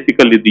 it's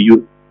basically the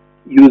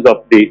use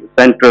of the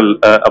central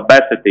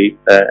opacity,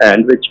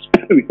 and which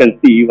we can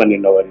see even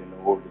in our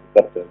old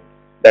structure,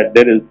 that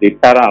there is the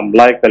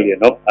para-umbilical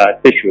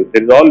tissue.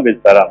 There is always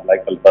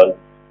para-umbilical bulge,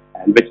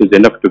 and which is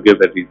enough to give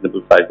a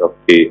reasonable size of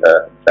the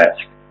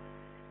breast.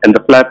 And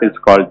the flap is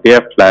called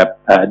DF flap,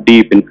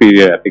 deep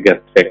inferior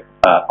epigastric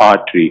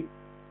artery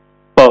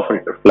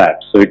perforator flap.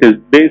 So it is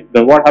based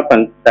on what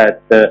happens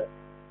that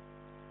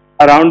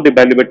around the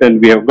belly button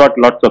we have got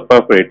lots of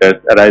perforators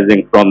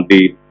arising from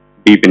the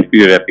deep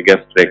inferior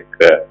epigastric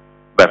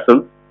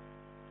vessels.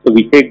 So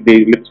we take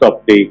the lips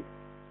of the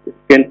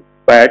skin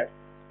fat,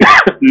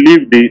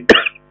 leave the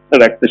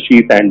rectus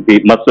sheath and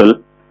the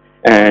muscle,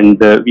 and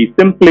we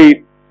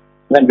simply,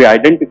 when we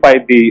identify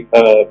the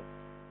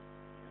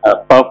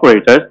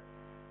perforators,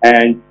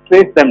 and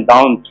trace them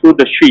down through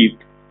the sheath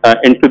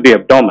into the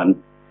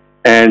abdomen,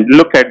 and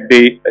look at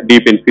the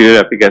deep inferior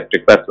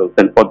epigastric vessels.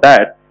 And for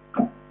that,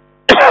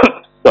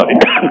 sorry.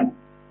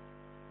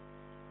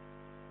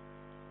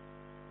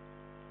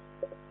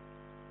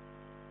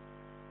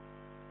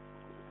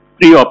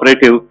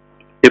 Pre-operative,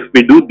 if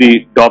we do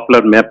the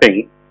Doppler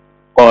mapping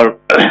or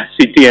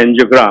CT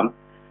angiogram,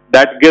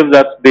 that gives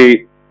us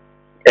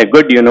a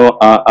good,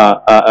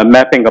 a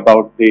mapping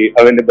about the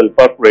available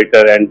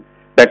perforator, and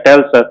that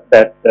tells us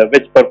that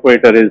which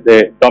perforator is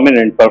a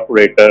dominant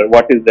perforator,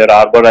 what is their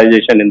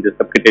arborization in the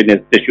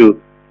subcutaneous tissue,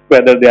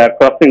 whether they are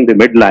crossing the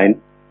midline.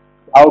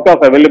 Out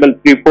of available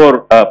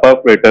 3-4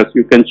 perforators,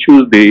 you can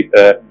choose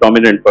the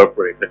dominant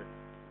perforator.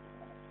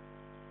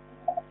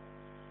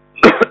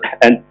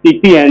 And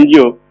CT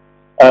angio,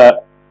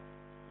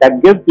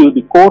 that gives you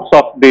the course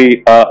of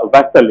the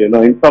vessel,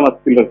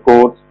 intramuscular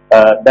course.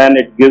 Then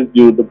it gives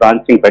you the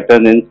branching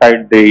pattern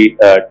inside the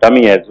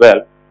tummy as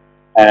well.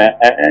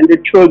 And it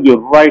shows you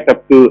right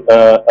up to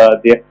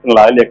the external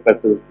iliac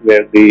vessels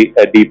where the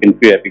deep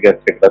inferior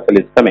epigastric vessel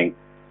is coming.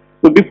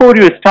 So before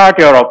you start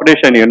your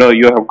operation,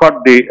 you have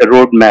got the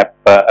roadmap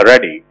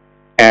ready.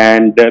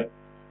 And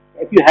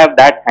if you have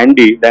that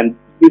handy, then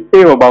you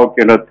save about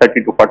 30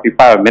 to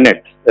 45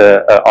 minutes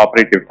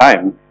operative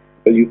time.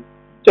 So you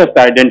just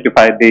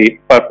identify the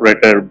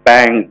perforator,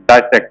 bang,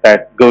 dissect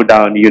that, go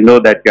down. You know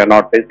that you are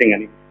not facing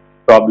any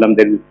problem.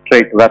 There is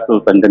straight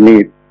vessels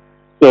underneath.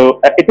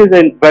 So it is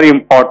a very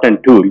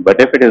important tool.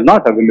 But if it is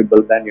not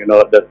available, then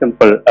the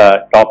simple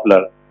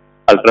Doppler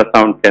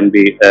ultrasound can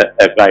be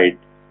a guide.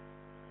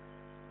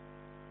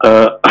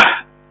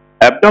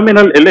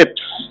 Abdominal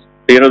ellipse,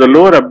 the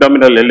lower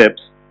abdominal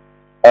ellipse.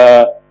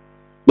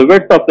 The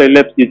width of the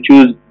ellipse you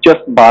choose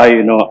just by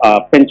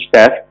a pinch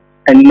test,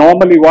 and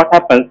normally what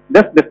happens,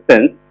 this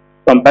distance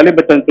from belly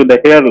button to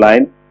the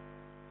hairline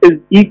is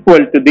equal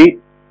to the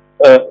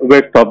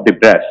width of the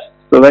breast.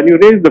 So when you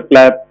raise the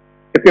flap,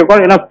 if you've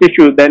got enough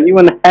tissue, then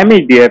even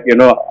hemi-DF,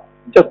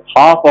 just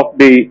half of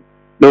the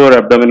lower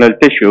abdominal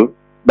tissue,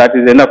 that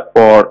is enough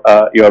for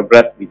your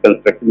breast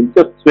reconstruction. You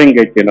just swing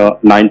it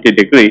 90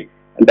 degrees,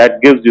 and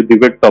that gives you the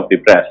width of the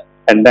breast,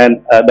 and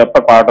then the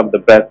upper part of the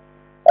breast,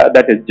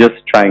 that is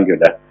just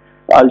triangular.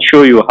 I'll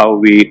show you how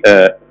we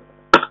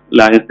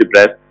lines the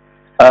breast.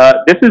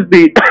 This is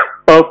the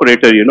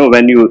perforator,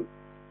 when you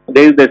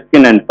raise the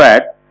skin and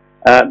fat,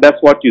 that's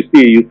what you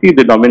see. You see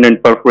the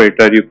dominant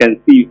perforator, you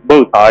can see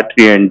both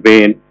artery and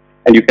vein,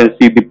 and you can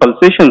see the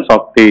pulsations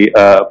of the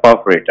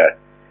perforator.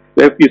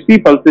 So if you see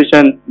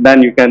pulsation,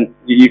 then you can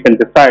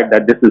decide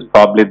that this is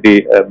probably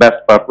the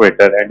best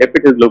perforator. And if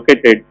it is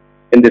located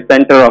in the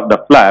center of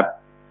the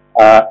flap,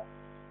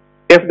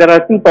 if there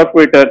are 2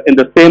 perforators in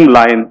the same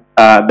line,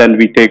 then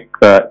we take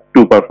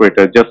 2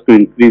 perforators just to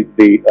increase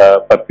the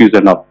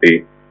perfusion of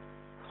the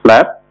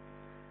flap.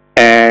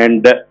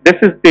 And this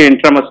is the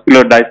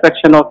intramuscular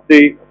dissection of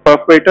the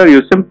perforator.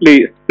 You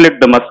simply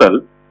split the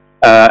muscle,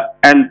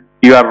 and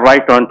you are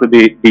right onto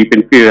the deep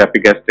inferior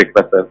epigastric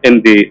vessel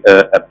in the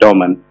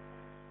abdomen.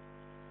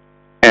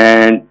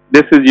 And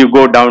this is, you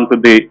go down to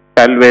the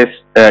pelvis,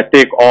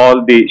 take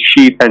all the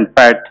sheath and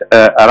fat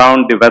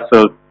around the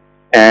vessel,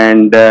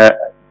 and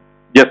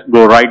just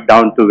go right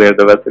down to where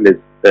the vessel is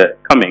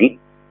coming,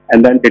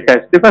 and then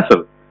detach the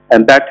vessel.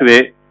 And that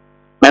way,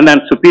 and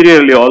then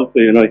superiorly also,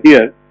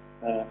 here,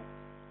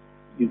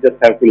 you just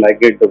have to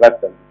ligate the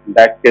vessel. In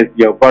that case,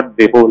 you have got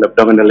the whole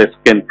abdominal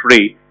skin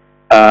free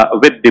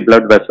with the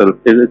blood vessel.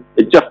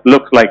 It just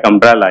looks like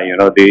umbrella,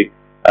 the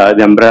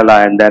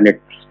umbrella, and then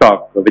it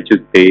stalk, which is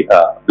the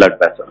blood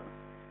vessel.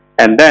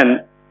 And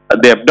then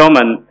the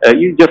abdomen,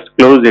 you just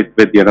close it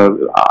with,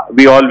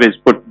 we always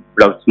put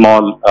a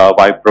small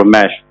Vipro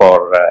mesh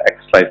for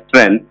extra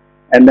strength,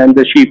 and then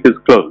the sheath is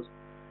closed.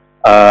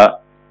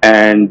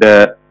 And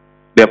the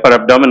upper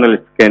abdominal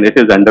skin, it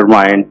is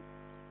undermined,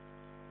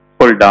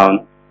 pulled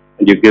down,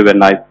 and you give a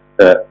nice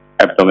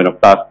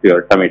abdominoplasty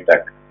or tummy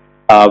tuck,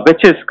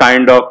 which is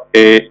kind of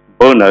a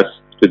bonus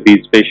to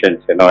these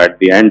patients. At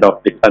the end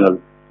of the tunnel,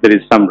 there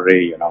is some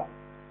ray,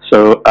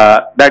 So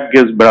that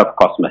gives bit of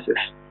cosmesis,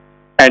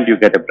 and you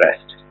get a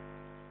breast.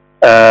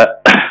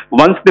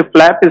 Once the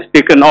flap is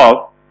taken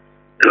off,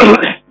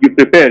 you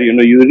prepare,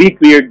 you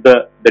recreate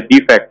the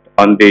defect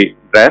on the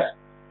breast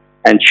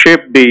and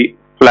shape the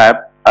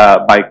flap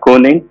by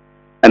coning,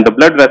 and the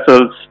blood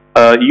vessels,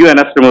 you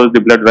anastomose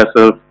the blood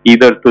vessels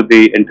either to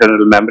the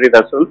internal mammary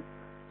vessels.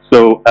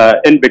 So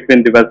in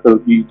between the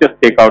vessels, you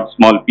just take out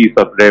small piece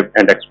of rib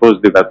and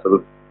expose the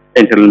vessels,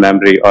 internal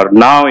mammary. Or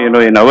now,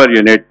 in our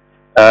unit,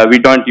 we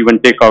don't even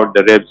take out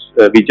the ribs.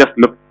 We just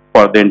look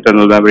for the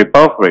internal mammary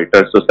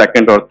perforator. So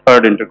second or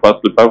third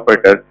intercostal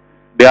perforator,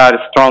 they are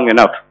strong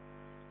enough,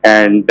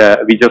 and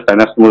we just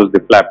anastomose the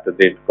flap to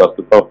the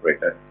intercostal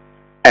perforator.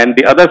 And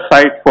the other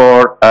site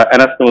for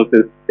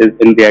anastomosis is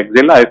in the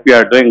axilla. If we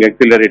are doing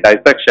axillary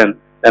dissection,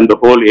 then the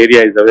whole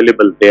area is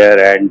available there,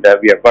 and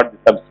we have got the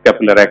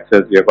subscapular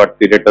access, we have got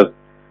serratus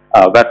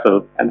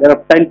vessels, and there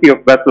are plenty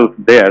of vessels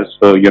there,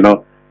 so you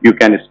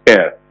can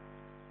spare.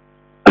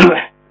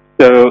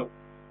 So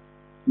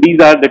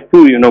these are the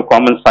two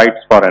common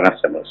sites for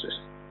anastomosis.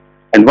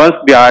 And once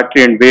the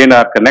artery and vein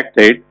are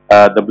connected,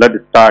 the blood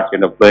starts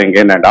flowing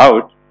in and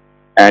out,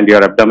 and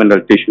your abdominal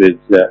tissue is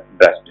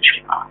breast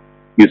tissue.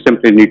 You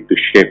simply need to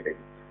shape it.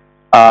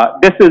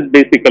 This is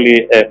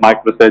basically a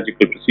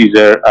microsurgical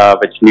procedure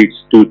which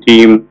needs two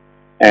team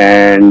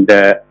and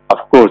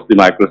of course the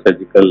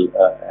microsurgical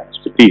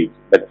expertise.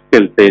 But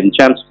still, say in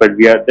MGUMST,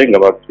 we are doing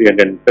about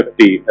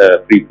 350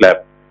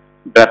 pre-flap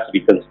breast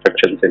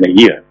reconstructions in a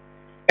year.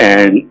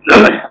 And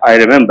I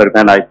remember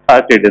when I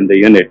started in the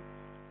unit,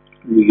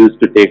 we used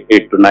to take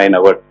 8 to 9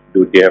 hours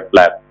to do DF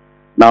flap.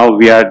 Now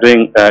we are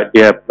doing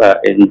DF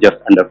in just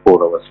under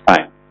 4 hours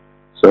time.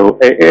 So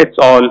it's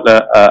all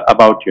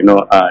about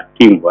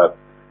teamwork.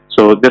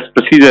 So this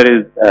procedure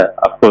is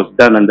of course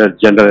done under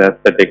general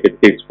anesthetic.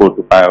 It takes 4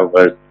 to 5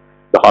 hours.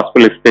 The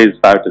hospital stays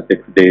 5 to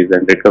 6 days,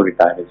 and recovery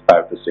time is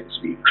 5 to 6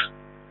 weeks.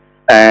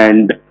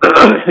 And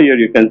here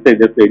you can say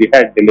this lady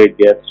had delayed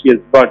death. She has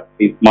got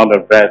a smaller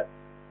breast,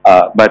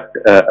 but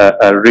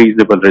a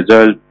reasonable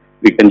result.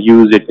 We can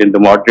use it in the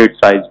moderate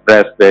size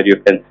breast, where you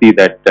can see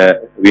that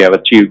we have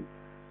achieved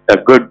a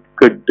good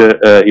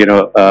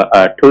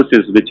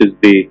ptosis, which is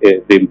the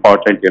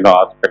important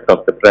aspect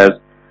of the breast.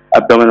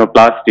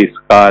 Abdominoplasty,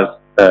 scars,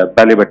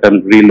 belly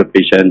button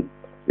relocation.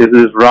 This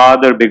is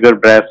rather bigger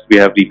breast we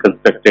have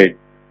reconstructed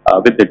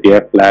with the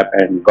DF flap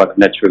and got a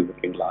natural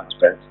looking large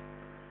breast.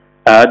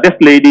 This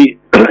lady,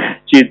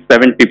 she is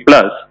 70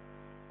 plus,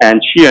 and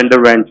she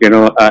underwent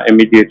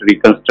immediate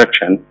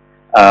reconstruction,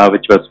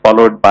 which was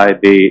followed by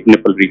the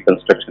nipple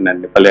reconstruction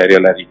and nipple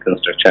areola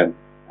reconstruction.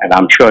 And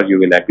I'm sure you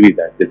will agree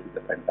that this is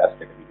a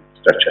fantastic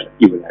reconstruction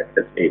even at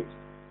this age.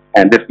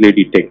 And this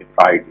lady takes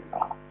pride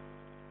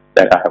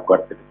that I have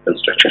got the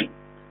reconstruction.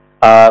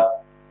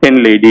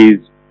 In ladies,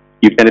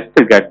 you can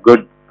still get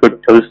good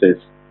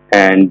ptosis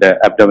and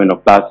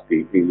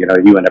abdominoplasty.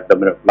 Even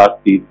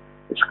abdominoplasty,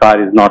 the scar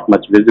is not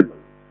much visible.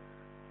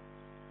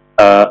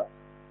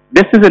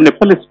 This is a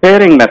nipple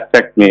sparing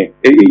mastectomy.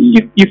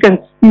 You can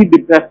see the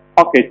breast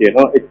pocket,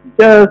 it's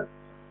just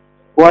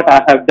what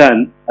I have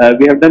done.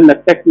 We have done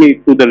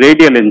mastectomy through the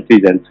radial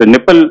incision. So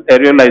nipple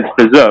areola is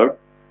preserved.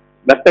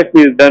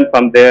 Mastectomy is done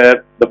from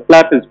there. The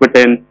flap is put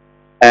in,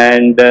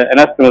 and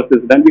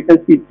anastomosis is done. You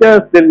can see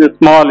just there is a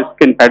small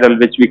skin pedal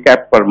which we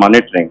kept for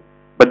monitoring,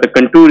 but the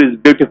contour is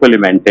beautifully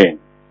maintained.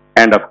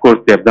 And of course,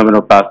 the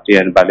abdominoplasty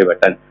and belly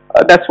button.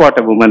 That's what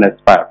a woman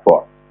aspires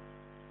for.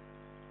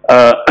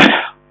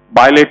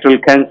 Bilateral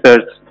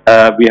cancers,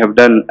 we have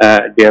done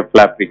their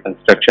flap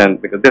reconstruction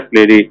because this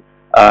lady,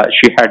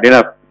 she had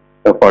enough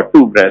for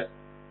 2 breasts,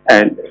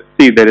 and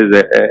see there is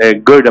a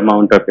good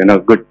amount of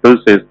good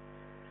ptosis.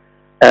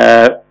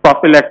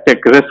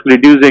 Prophylactic risk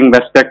reducing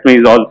mastectomy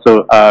is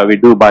also we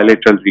do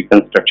bilateral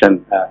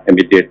reconstruction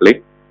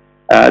immediately.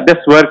 This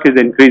work is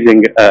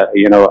increasing,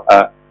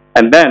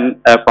 and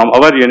then from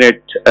our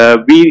unit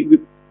we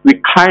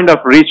kind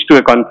of reached to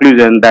a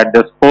conclusion that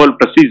this whole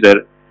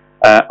procedure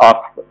of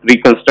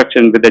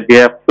reconstruction with the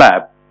DF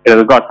flap, it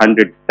has got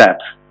 100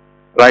 steps,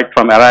 right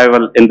from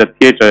arrival in the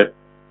theater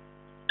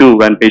to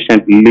when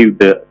patient leave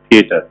the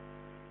theater.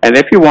 And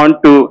if you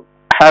want to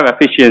have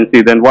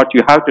efficiency, then what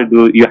you have to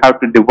do, you have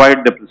to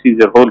divide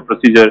the whole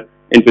procedure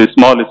into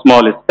small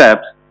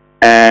steps,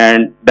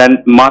 and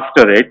then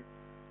master it,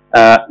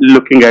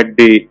 looking at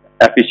the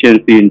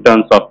efficiency in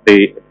terms of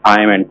the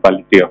time and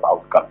quality of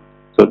outcome.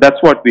 So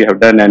that's what we have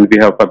done, and we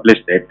have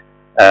published it,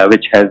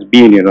 which has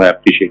been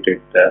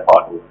appreciated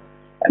all over.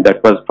 And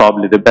that was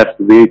probably the best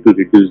way to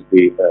reduce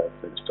the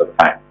surgical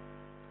time.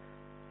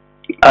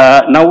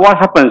 Now what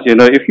happens,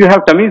 if you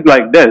have tummies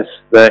like this,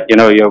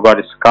 you've got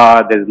a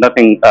scar, there's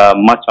nothing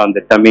much on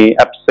the tummy,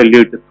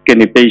 absolute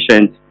skinny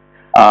patient,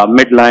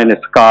 midline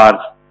scars,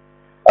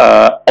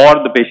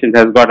 or the patient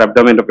has got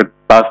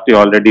abdominoplasty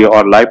already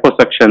or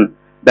liposuction,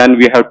 then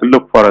we have to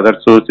look for other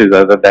sources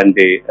other than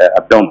the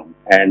abdomen.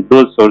 And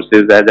those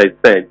sources, as I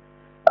said,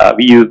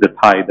 we use the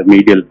thigh, the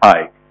medial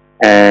thigh.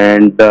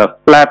 And the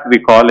flap we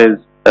call is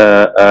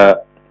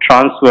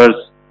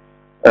transverse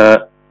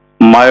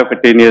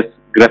myocutaneous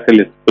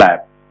gracilis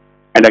flap.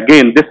 And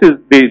again, this is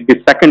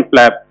the second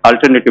flap,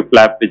 alternative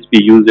flap, which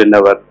we use in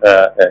our,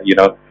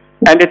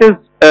 and it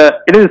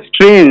is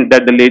strange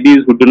that the ladies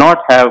who do not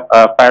have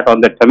fat on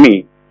the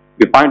tummy,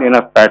 we find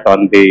enough fat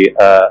on the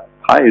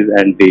thighs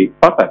and the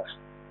buttocks.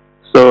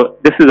 So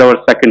this is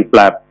our second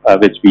flap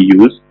which we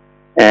use.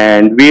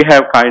 And we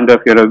have kind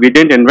of, we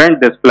didn't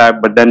invent this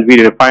flap, but then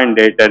we refined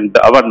it, and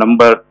our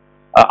number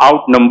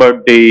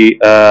outnumbered the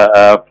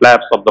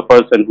flaps of the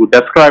person who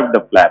described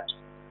the flaps.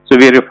 So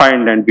we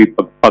refined and we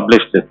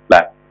published this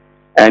flap.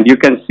 And you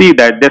can see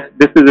that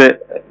this is a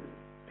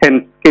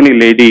thin, skinny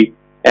lady,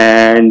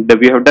 and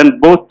we have done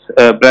both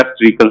breast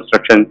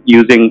reconstruction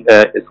using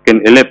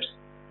skin ellipse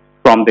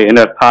from the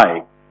inner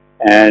thigh.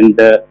 And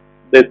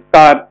the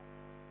scar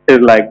is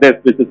like this,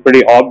 which is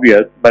pretty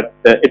obvious, but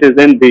it is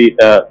in the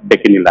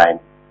bikini line.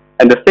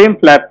 And the same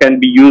flap can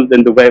be used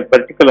in the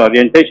vertical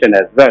orientation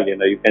as well.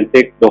 You can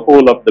take the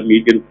whole of the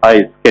medial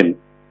thigh skin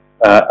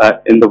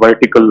in the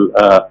vertical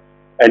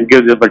and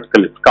give the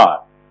vertical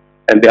scar.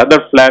 And the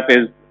other flap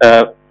is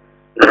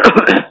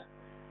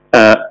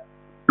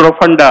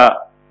profunda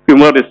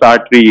femoris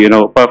artery,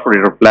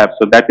 perforator flap.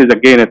 So that is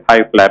again a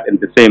thigh flap in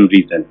the same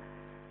region.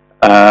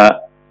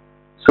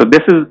 So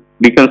this is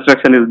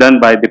reconstruction is done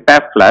by the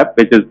PAP flap,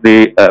 which is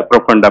the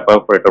profunda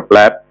perforator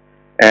flap.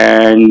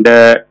 And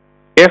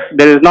if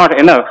there is not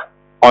enough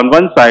on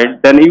one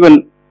side, then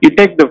even you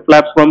take the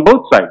flaps from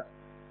both sides.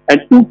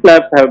 And two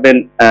flaps have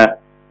been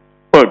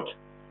put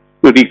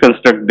to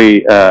reconstruct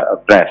the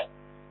breast.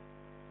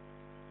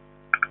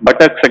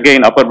 Buttocks,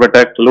 again, upper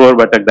buttock, lower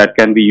buttock, that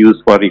can be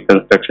used for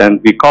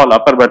reconstruction. We call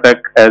upper buttock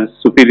as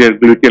superior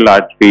gluteal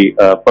artery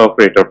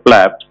perforator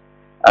flap.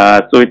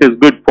 So it is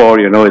good for,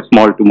 a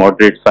small to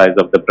moderate size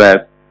of the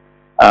breast.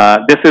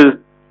 This is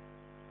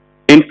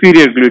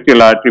inferior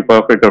gluteal artery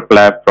perforator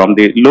flap from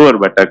the lower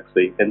buttock. So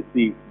you can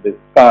see the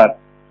scar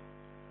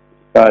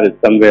is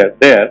somewhere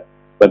there,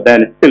 but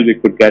then still we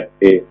could get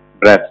a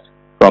breast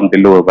from the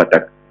lower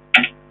buttock.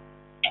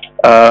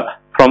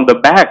 From the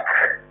back,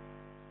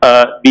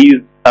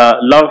 these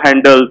love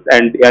handles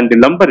and the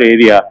lumbar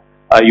area,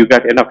 you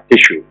get enough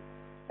tissue.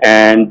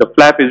 And the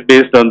flap is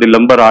based on the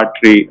lumbar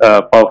artery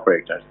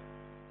perforators.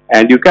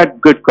 And you get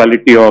good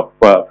quality of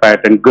fat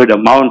and good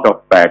amount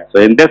of fat.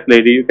 So in this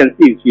lady, you can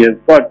see she has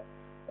got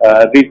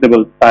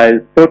reasonable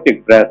size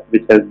ptotic breast,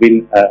 which has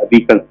been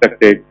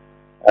reconstructed,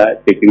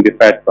 taking the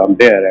fat from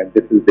there. And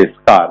this is the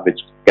scar, which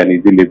can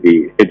easily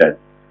be hidden.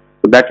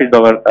 So that is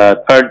our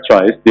third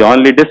choice. The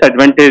only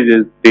disadvantage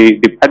is the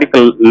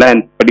pedicle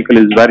length. Pedicle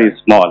is very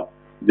small.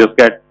 You just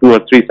get 2 or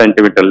 3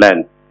 centimeter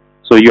length.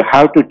 So you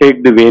have to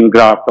take the vein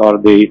graft or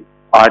the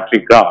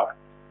artery graft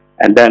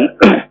and then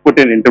put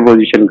an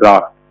interposition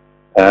graft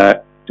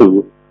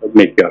to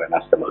make your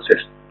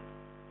anastomosis.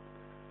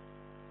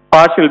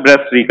 Partial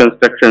breast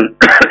reconstruction,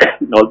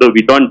 although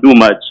we don't do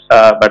much,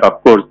 but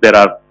of course there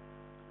are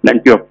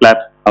plenty of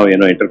flaps now,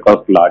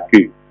 intercostal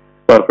artery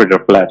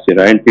perforator flaps,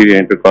 anterior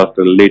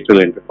intercostal, lateral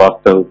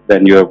intercostal,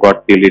 then you have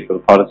got the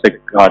lateral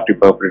thoracic artery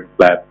perforator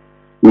flap,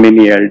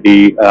 mini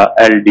LD,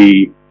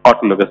 LD,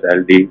 autologous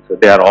LD, so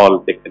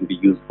they can be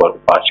used for the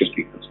partial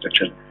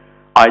reconstruction.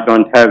 I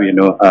don't have,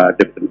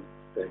 different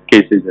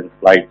cases and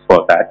slides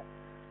for that,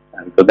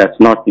 and so that's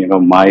not,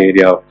 my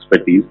area of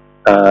expertise.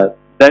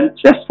 Then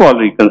chest wall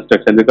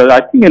reconstruction, because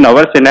I think in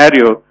our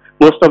scenario,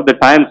 most of the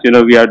times,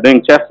 we are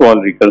doing chest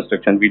wall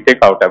reconstruction, we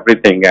take out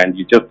everything and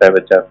you just have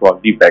a chest wall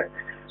defect.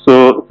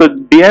 So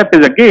DAP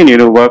is again,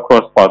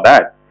 workhorse for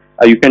that.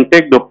 You can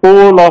take the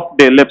whole of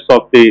the ellipse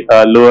of the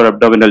lower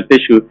abdominal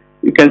tissue.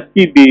 You can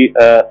see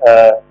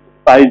the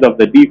size of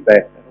the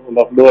defect. The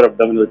whole of lower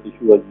abdominal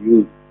tissue was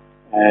used.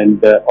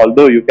 And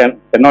although you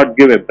cannot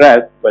give a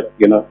breast, but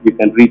you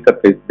can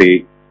resurface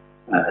the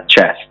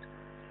chest.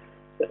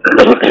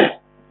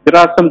 There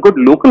are some good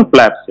local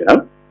flaps,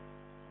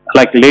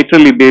 like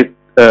laterally based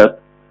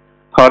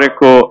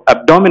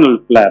thoraco-abdominal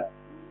flap,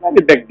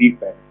 very big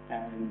defect.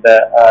 And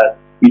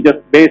we just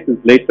base is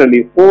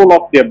laterally whole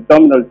of the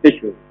abdominal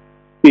tissue,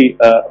 see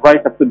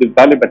right up to the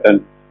belly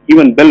button,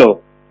 even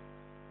below,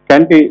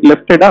 can be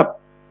lifted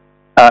up.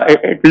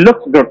 It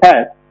looks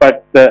grotesque,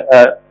 but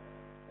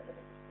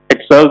it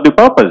serves the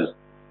purpose.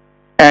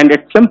 And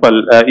it's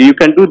simple. You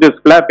can do this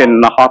flap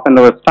in half an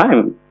hour's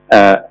time,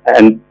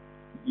 and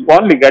you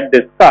only get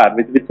this scar,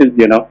 which is,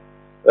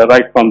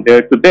 right from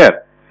there to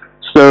there.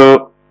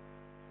 So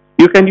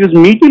you can use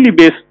medially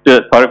based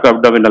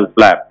thoracoabdominal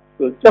flap.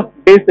 So just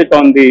base it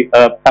on the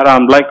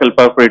paraumbilical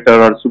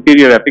perforator or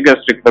superior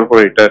epigastric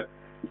perforator.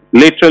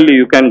 Laterally,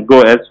 you can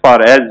go as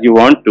far as you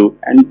want to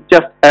and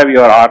just have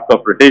your arc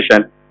of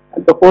rotation.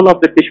 And the whole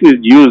of the tissue is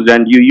used,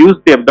 and you use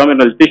the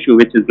abdominal tissue,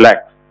 which is lax.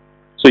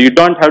 So you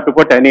don't have to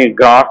put any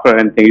graft or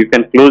anything. You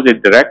can close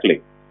it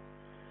directly.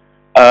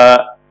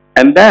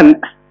 And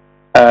then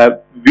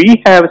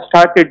we have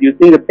started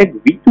using a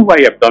big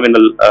V2Y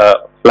abdominal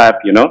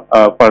flap,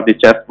 for the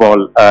chest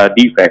wall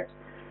defects,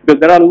 because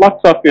there are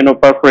lots of,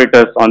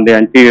 perforators on the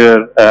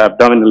anterior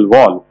abdominal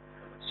wall.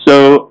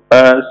 So,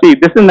 see,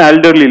 this is an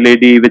elderly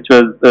lady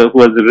who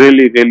was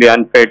really, really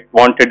unfit,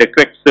 wanted a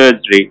quick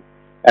surgery,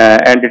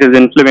 and it is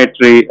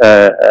inflammatory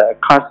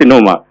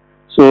carcinoma.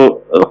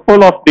 So,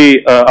 whole of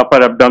the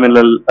upper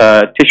abdominal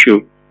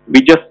tissue,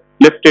 we just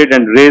lifted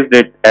and raised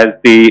it as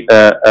the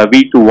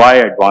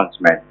V2Y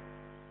advancement.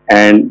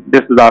 And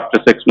this is after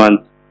 6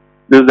 months.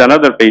 This is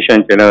another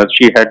patient,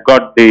 she had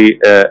got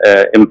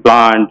the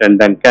implant and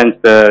then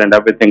cancer and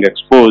everything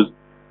exposed.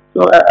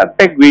 So, a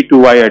big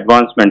V2Y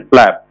advancement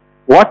flap.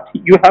 What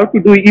you have to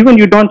do, even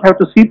you don't have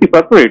to see the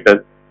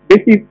perforators,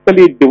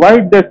 basically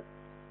divide this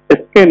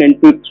skin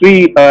into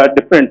 3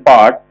 different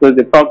parts. So,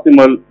 the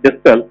proximal,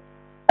 distal,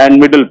 and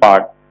middle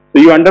part.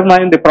 So, you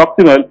undermine the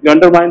proximal, you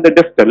undermine the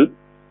distal,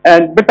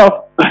 and bit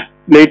of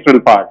lateral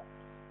part.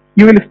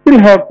 You will still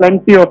have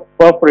plenty of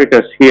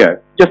perforators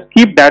here. Just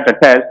keep that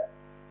attached,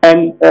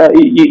 and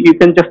you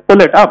can just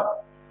pull it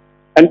up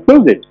and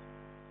close it.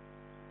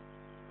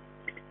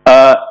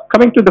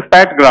 Coming to the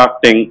fat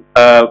grafting,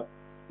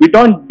 we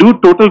don't do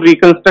total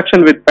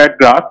reconstruction with fat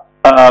graft,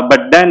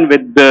 but then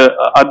with the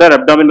other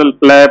abdominal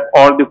flap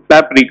or the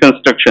flap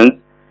reconstructions,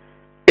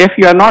 if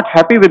you are not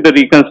happy with the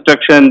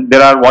reconstruction,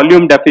 there are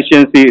volume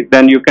deficiency,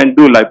 then you can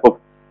do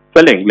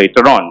lipofilling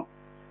later on,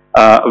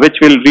 which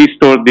will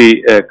restore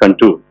the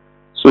contour.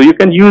 So you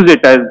can use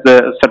it as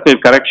a subtle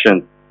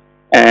correction.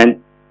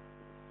 And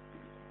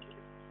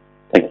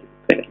thank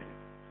you.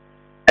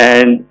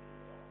 And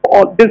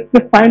all this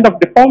kind of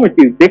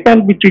deformities, they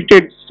can be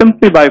treated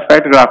simply by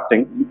fat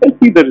grafting. You can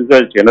see the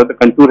result. The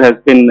contour has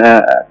been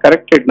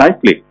corrected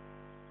nicely.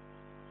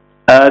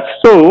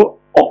 So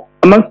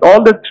amongst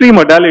all the 3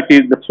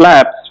 modalities, the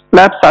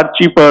flaps are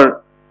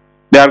cheaper.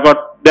 They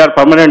are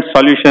permanent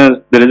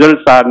solutions. The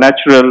results are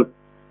natural.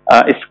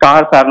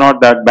 Scars are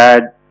not that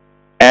bad.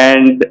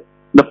 And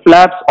the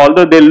flaps,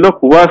 although they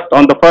look worse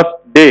on the first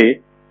day,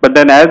 but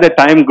then as the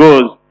time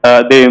goes,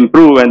 they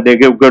improve and they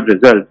give good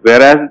results.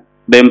 Whereas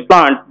the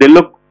implants, they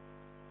look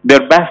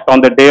their best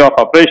on the day of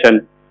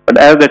operation, but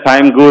as the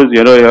time goes,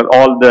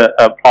 all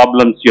the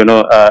problems,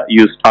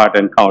 you start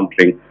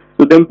encountering.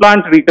 So the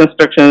implant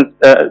reconstructions,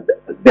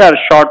 they are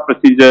short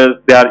procedures,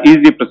 they are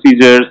easy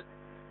procedures,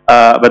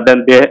 but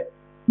then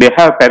they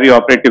have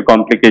perioperative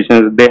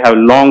complications, they have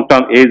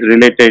long-term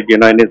age-related,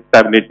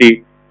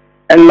 instability.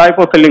 And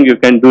lipofilling you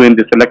can do in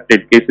the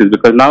selected cases,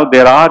 because now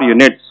there are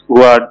units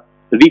who are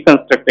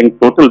reconstructing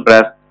total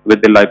breast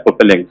with the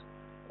lipofillings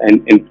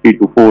in 3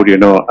 to 4,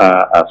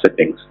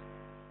 settings.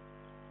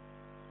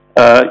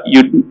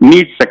 You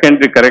need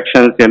secondary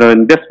corrections.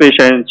 In this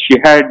patient, she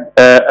had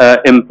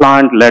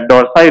implant led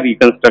dorsi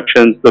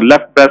reconstruction, so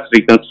left breast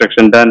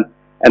reconstruction done,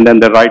 and then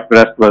the right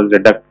breast was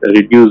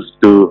reduced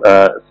to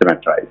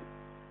symmetrized.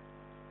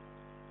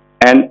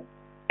 And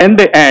in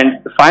the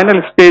end, the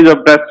final stage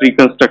of breast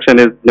reconstruction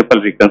is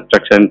nipple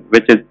reconstruction,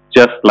 which is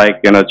just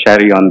like,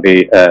 cherry on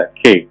the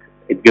cake.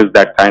 It gives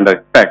that kind of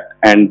effect,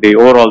 and the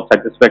overall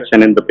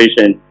satisfaction in the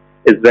patient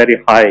is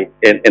very high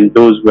in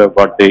those who have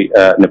got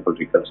the nipple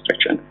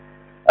reconstruction.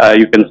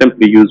 You can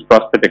simply use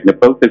prosthetic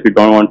nipples. If you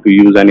don't want to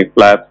use any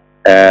flaps,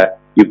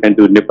 you can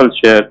do nipple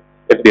shear.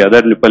 If the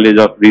other nipple is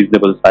of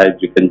reasonable size,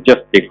 you can just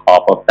take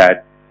half of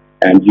that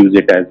and use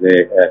it as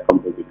a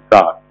composite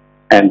graft.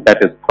 And that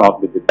is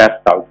probably the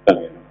best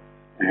outcome,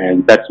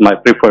 And that's my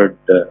preferred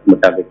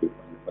modality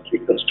for nipple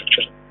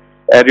reconstruction.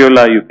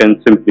 Areola, you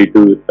can simply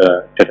do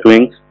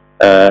tattooings.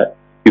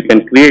 You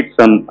can create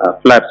some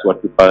flaps,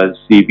 what we call as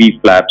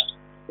CV flaps,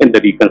 in the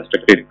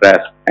reconstructed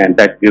breast, and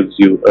that gives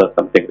you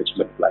something which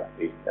looks like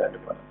the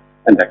nipple,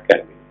 and that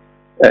can be.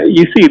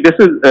 You see, this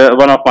is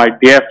one of my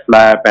DF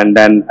flap, and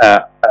then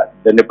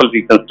the nipple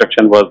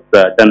reconstruction was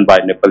done by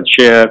nipple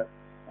shear,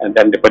 and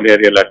then nipple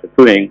areola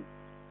tattooing.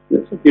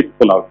 It's a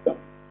beautiful outcome,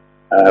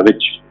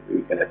 which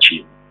we can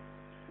achieve.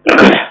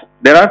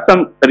 There are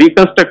some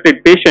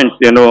reconstructed patients,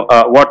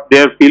 what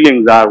their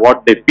feelings are,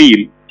 what they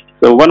feel.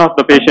 So one of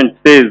the patients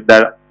says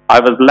that I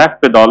was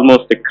left with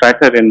almost a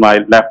crater in my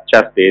left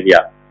chest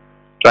area.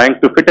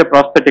 Trying to fit a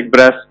prosthetic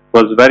breast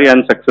was very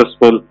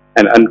unsuccessful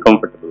and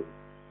uncomfortable.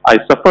 I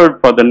suffered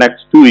for the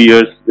next 2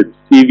 years with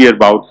severe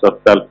bouts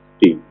of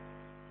self-esteem.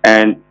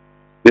 And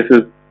this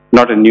is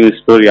not a new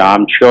story.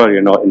 I'm sure,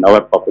 in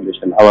our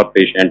population, our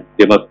patients,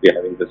 they must be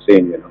having the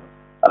same,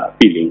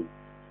 feeling.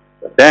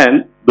 But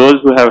then, those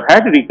who have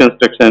had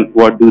reconstruction,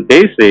 what do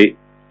they say?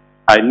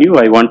 I knew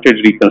I wanted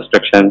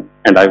reconstruction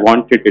and I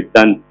wanted it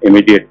done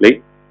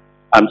immediately.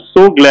 I'm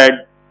so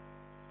glad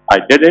I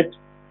did it.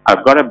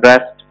 I've got a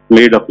breast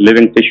made of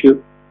living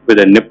tissue with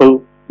a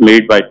nipple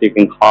made by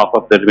taking half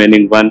of the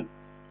remaining one,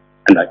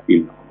 and I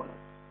feel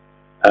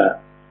normal.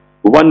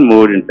 one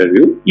more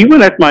interview.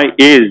 Even at my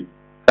age,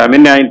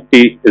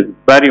 femininity is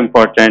very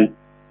important,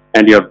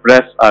 and your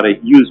breasts are a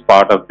huge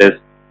part of this.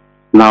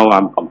 Now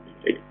I'm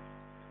completed.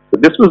 So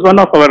this was one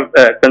of our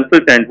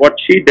consultants. What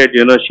she did,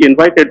 she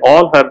invited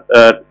all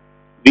her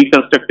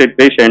reconstructed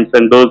patients,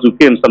 and those who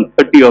came, some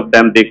 30 of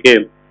them, they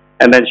came,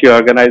 and then she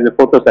organized a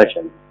photo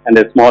session and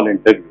a small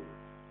interview.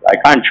 I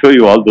can't show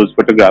you all those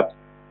photographs,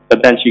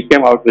 but then she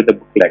came out with a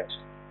booklet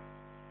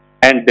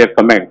and their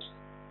comments.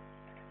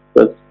 It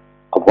was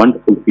a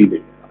wonderful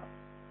feeling.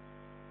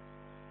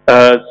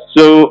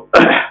 So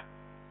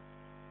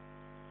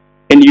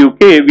in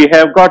UK, we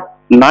have got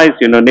nice,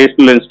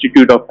 National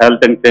Institute of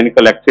Health and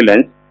Clinical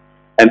Excellence,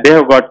 and they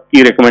have got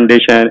key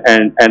recommendation,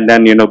 and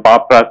then,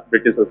 BAPRAS,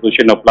 British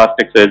Association of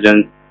Plastic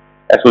Surgeons,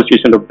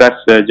 Association of Breast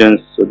Surgeons,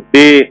 so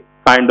they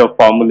kind of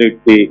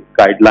formulate the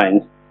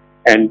guidelines,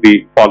 and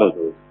we follow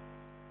those.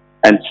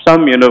 And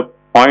some,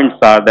 points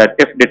are that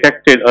if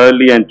detected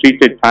early and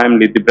treated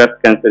timely, the breast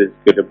cancer is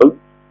curable,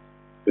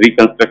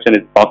 reconstruction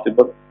is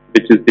possible,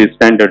 which is the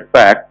standard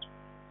fact,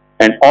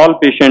 and all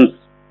patients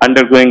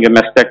undergoing a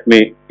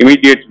mastectomy,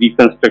 immediate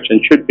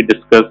reconstruction should be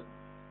discussed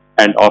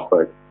and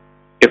offered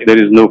if there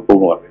is no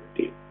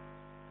comorbidity.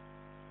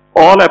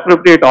 All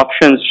appropriate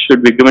options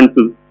should be given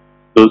to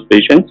those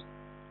patients,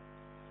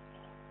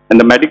 and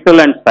the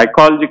medical and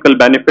psychological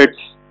benefits,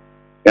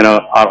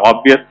 are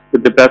obvious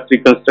with the breast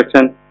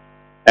reconstruction,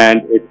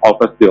 and it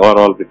offers the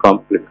overall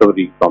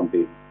recovery from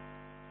the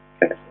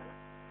cancer.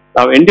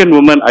 Now, Indian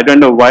women, I don't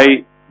know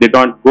why they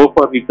don't go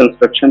for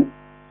reconstruction.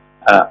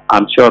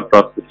 I'm sure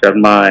Professor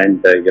Sharma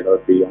and the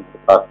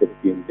oncoplastic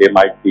team, they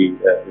might be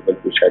able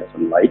to shed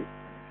some light.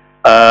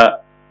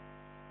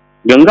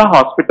 Ganga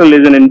Hospital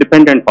is an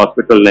independent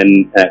hospital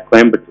in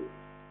Coimbatore,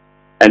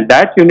 and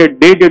that unit,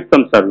 they did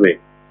some survey.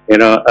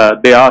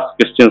 They asked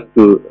questions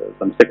to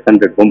some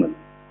 600 women,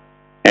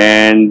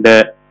 and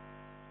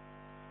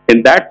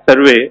in that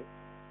survey,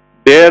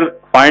 their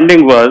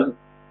finding was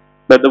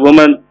that the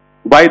women,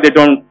 why they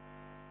don't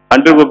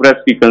undergo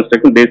breast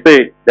reconstruction, they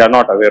say they are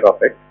not aware of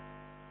it,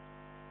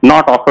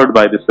 not offered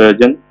by the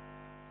surgeon.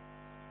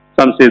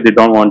 Some say they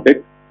don't want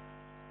it.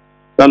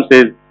 Some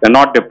say they're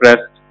not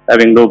depressed,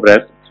 having no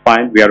breast, it's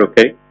fine, we are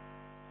okay.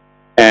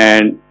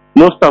 And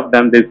most of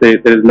them, they say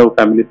there is no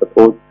family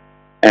support,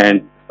 and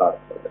it's not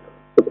affordable.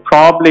 So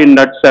probably in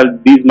a nutshell,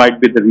 these might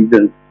be the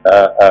reasons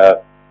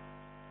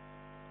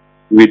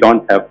we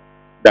don't have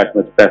that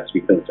much breast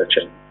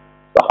reconstruction.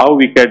 So how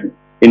we can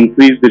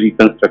increase the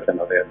reconstruction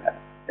awareness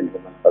in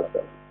women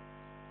herself?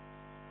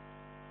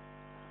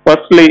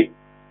 Firstly,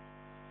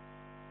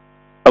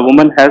 a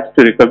woman has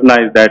to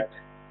recognize that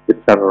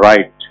it's a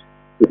right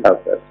to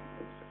have breast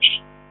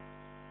reconstruction.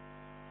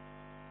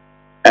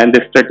 And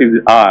the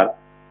strategies are,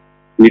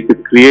 we need to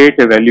create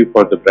a value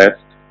for the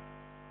breast,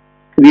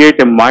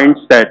 create a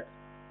mindset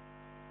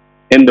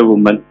in the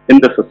woman, in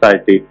the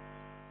society,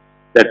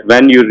 that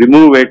when you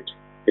remove it,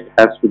 it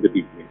has to be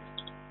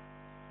replaced.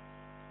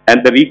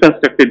 And the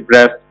reconstructed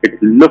breast,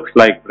 it looks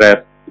like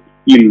breast, it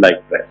feels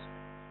like breast.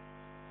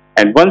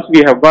 And once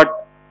we have got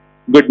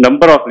good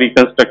number of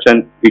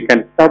reconstruction, we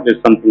can establish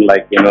something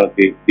like,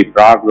 the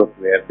bra group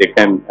where they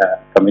can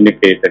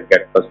communicate and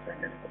get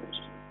first-hand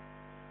information.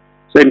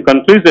 So in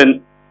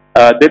conclusion,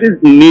 there is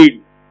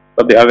need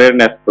for the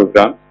awareness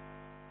program.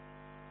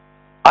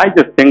 I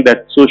just think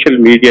that social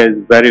media is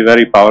very,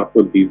 very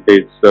powerful these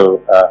days,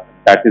 so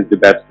that is the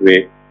best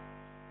way.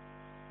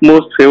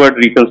 Most favored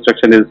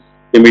reconstruction is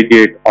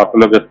immediate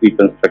autologous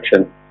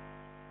reconstruction.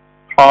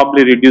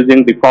 Probably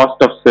reducing the cost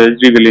of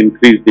surgery will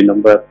increase the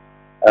number.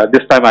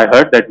 This time I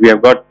heard that we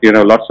have got,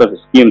 lots of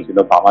schemes,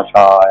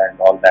 Bhamasha and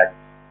all that.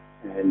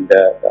 And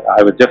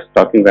I was just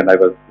talking when I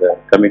was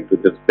coming to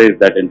this place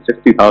that in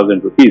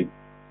 60,000 rupees,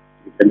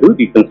 you can do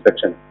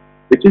reconstruction,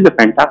 which is a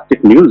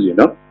fantastic news,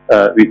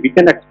 we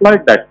can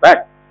exploit that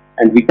fact,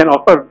 and we can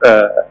offer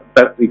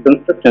breast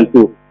reconstruction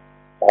to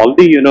all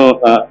the,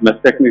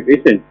 mastectomy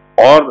patients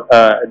or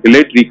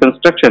delayed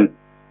reconstruction.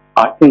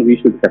 I think we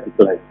should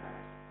capitalize that.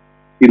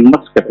 We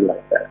must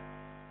capitalize that.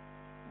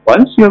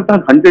 Once you have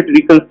done 100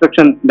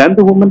 reconstruction, then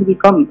the women will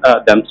come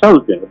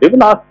themselves, they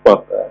will ask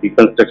for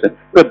reconstruction.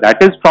 So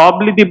that is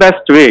probably the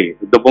best way.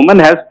 The woman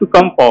has to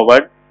come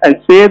forward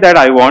and say that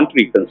I want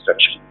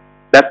reconstruction.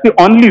 That's the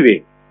only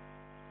way.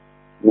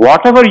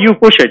 Whatever you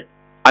push it,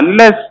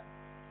 unless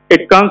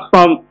it comes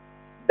from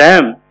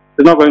them,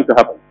 it's not going to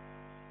happen.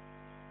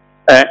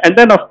 And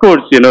then, of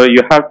course,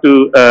 you have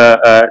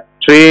to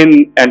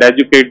train and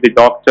educate the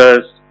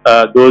doctors,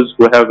 those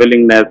who have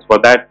willingness for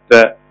that.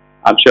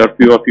 I'm sure a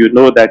few of you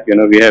know that,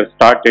 we have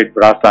started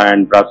BRASA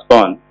and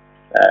BRASCON.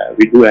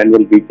 We do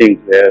annual meetings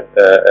where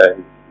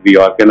we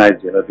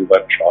organize, the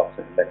workshops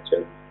and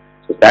lectures.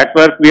 So that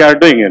work we are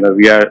doing,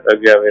 we are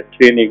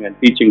training and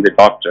teaching the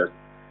doctors.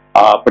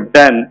 But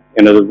then,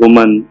 the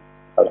woman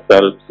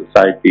herself,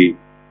 society,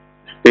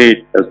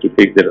 state has to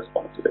take the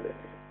responsibility,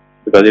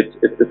 because it's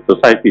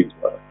society's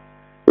work.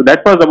 So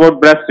that was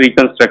about breast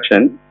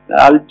reconstruction.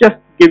 I'll just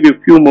give you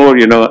a few more,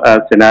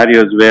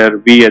 scenarios where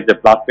we as a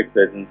plastic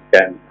surgeons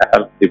can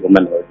help the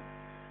womanhood.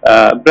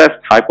 Breast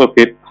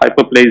hypoplasia,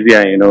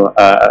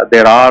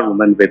 there are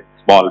women with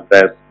small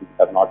breasts which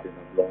are not,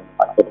 blown,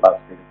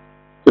 hypoplastic.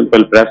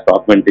 Simple breast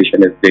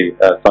augmentation is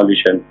the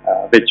solution,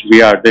 which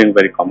we are doing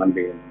very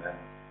commonly in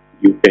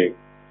UK.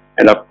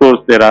 And of course,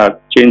 there are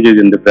changes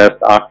in the breast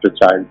after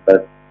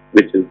childbirth,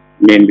 which is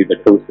mainly the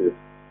ptosis,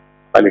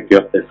 quality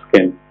of the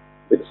skin,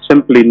 which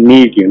simply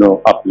need,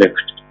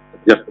 uplift.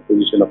 Just the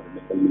position of the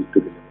nipple needs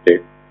to be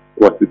lifted,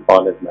 what we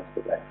call as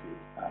mastopexy.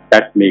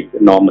 That makes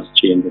enormous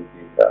change in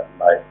the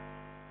life.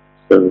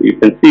 So you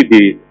can see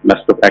the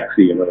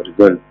mastopexy,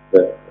 result.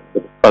 The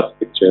first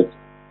pictures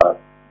are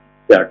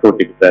they are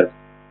totic breast,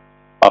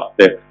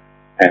 uplift,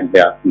 and they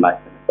are knife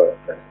and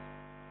curved breast.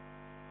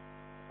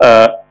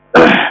 Uh,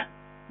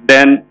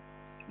 then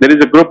there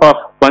is a group of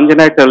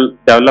congenital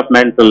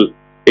developmental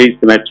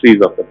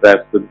asymmetries of the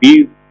breast. So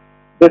this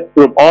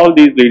group, all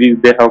these ladies,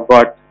 they have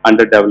got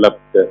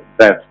underdeveloped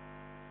breasts.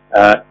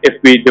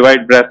 If we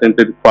divide breasts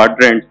into the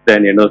quadrants,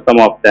 then some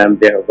of them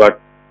they have got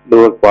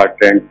lower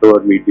quadrant,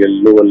 lower medial,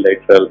 lower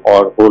lateral,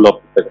 or whole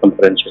of the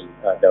circumferential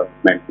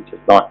development, which is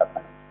not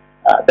happening.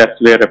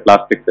 That's where a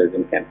plastic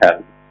surgeon can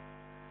help.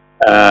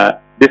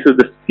 This is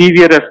the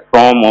severest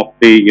form of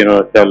the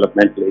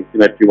developmental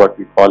asymmetry, what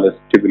we call as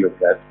tubular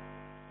breast.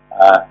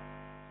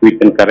 We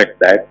can correct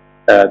that.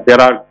 There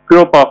are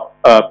group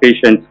of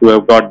patients who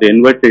have got the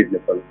inverted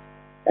nipples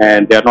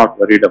and they are not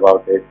worried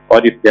about it, or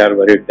if they are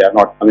worried, they are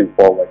not coming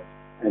forward,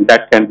 and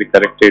that can be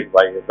corrected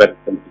by a very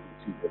simple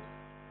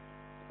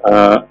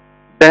procedure.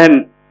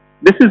 Then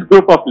this is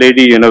group of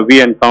lady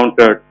we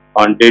encountered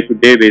on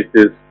day-to-day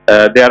basis.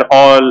 They are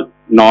all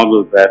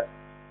normal breasts.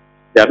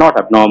 They are not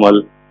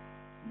abnormal,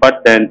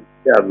 but then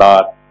they are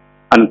large,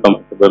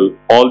 uncomfortable.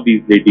 All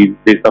these ladies,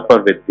 they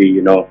suffer with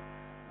the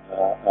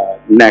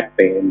neck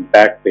pain,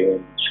 back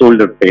pain,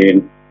 shoulder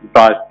pain,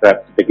 bra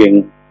straps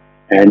digging,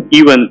 and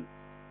even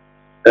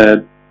uh,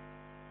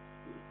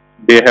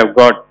 they have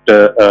got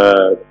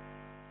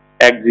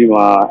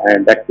eczema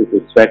and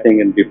excessive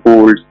sweating in the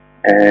folds,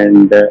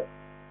 and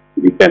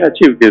we can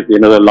achieve this.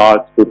 The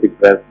large toothed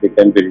breast, they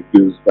can be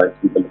reduced by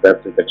simple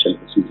breast reduction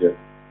procedure to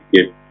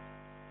get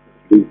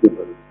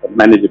reasonable,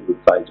 manageable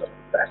size of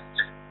the breast.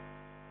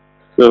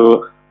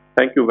 So,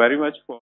 thank you very much for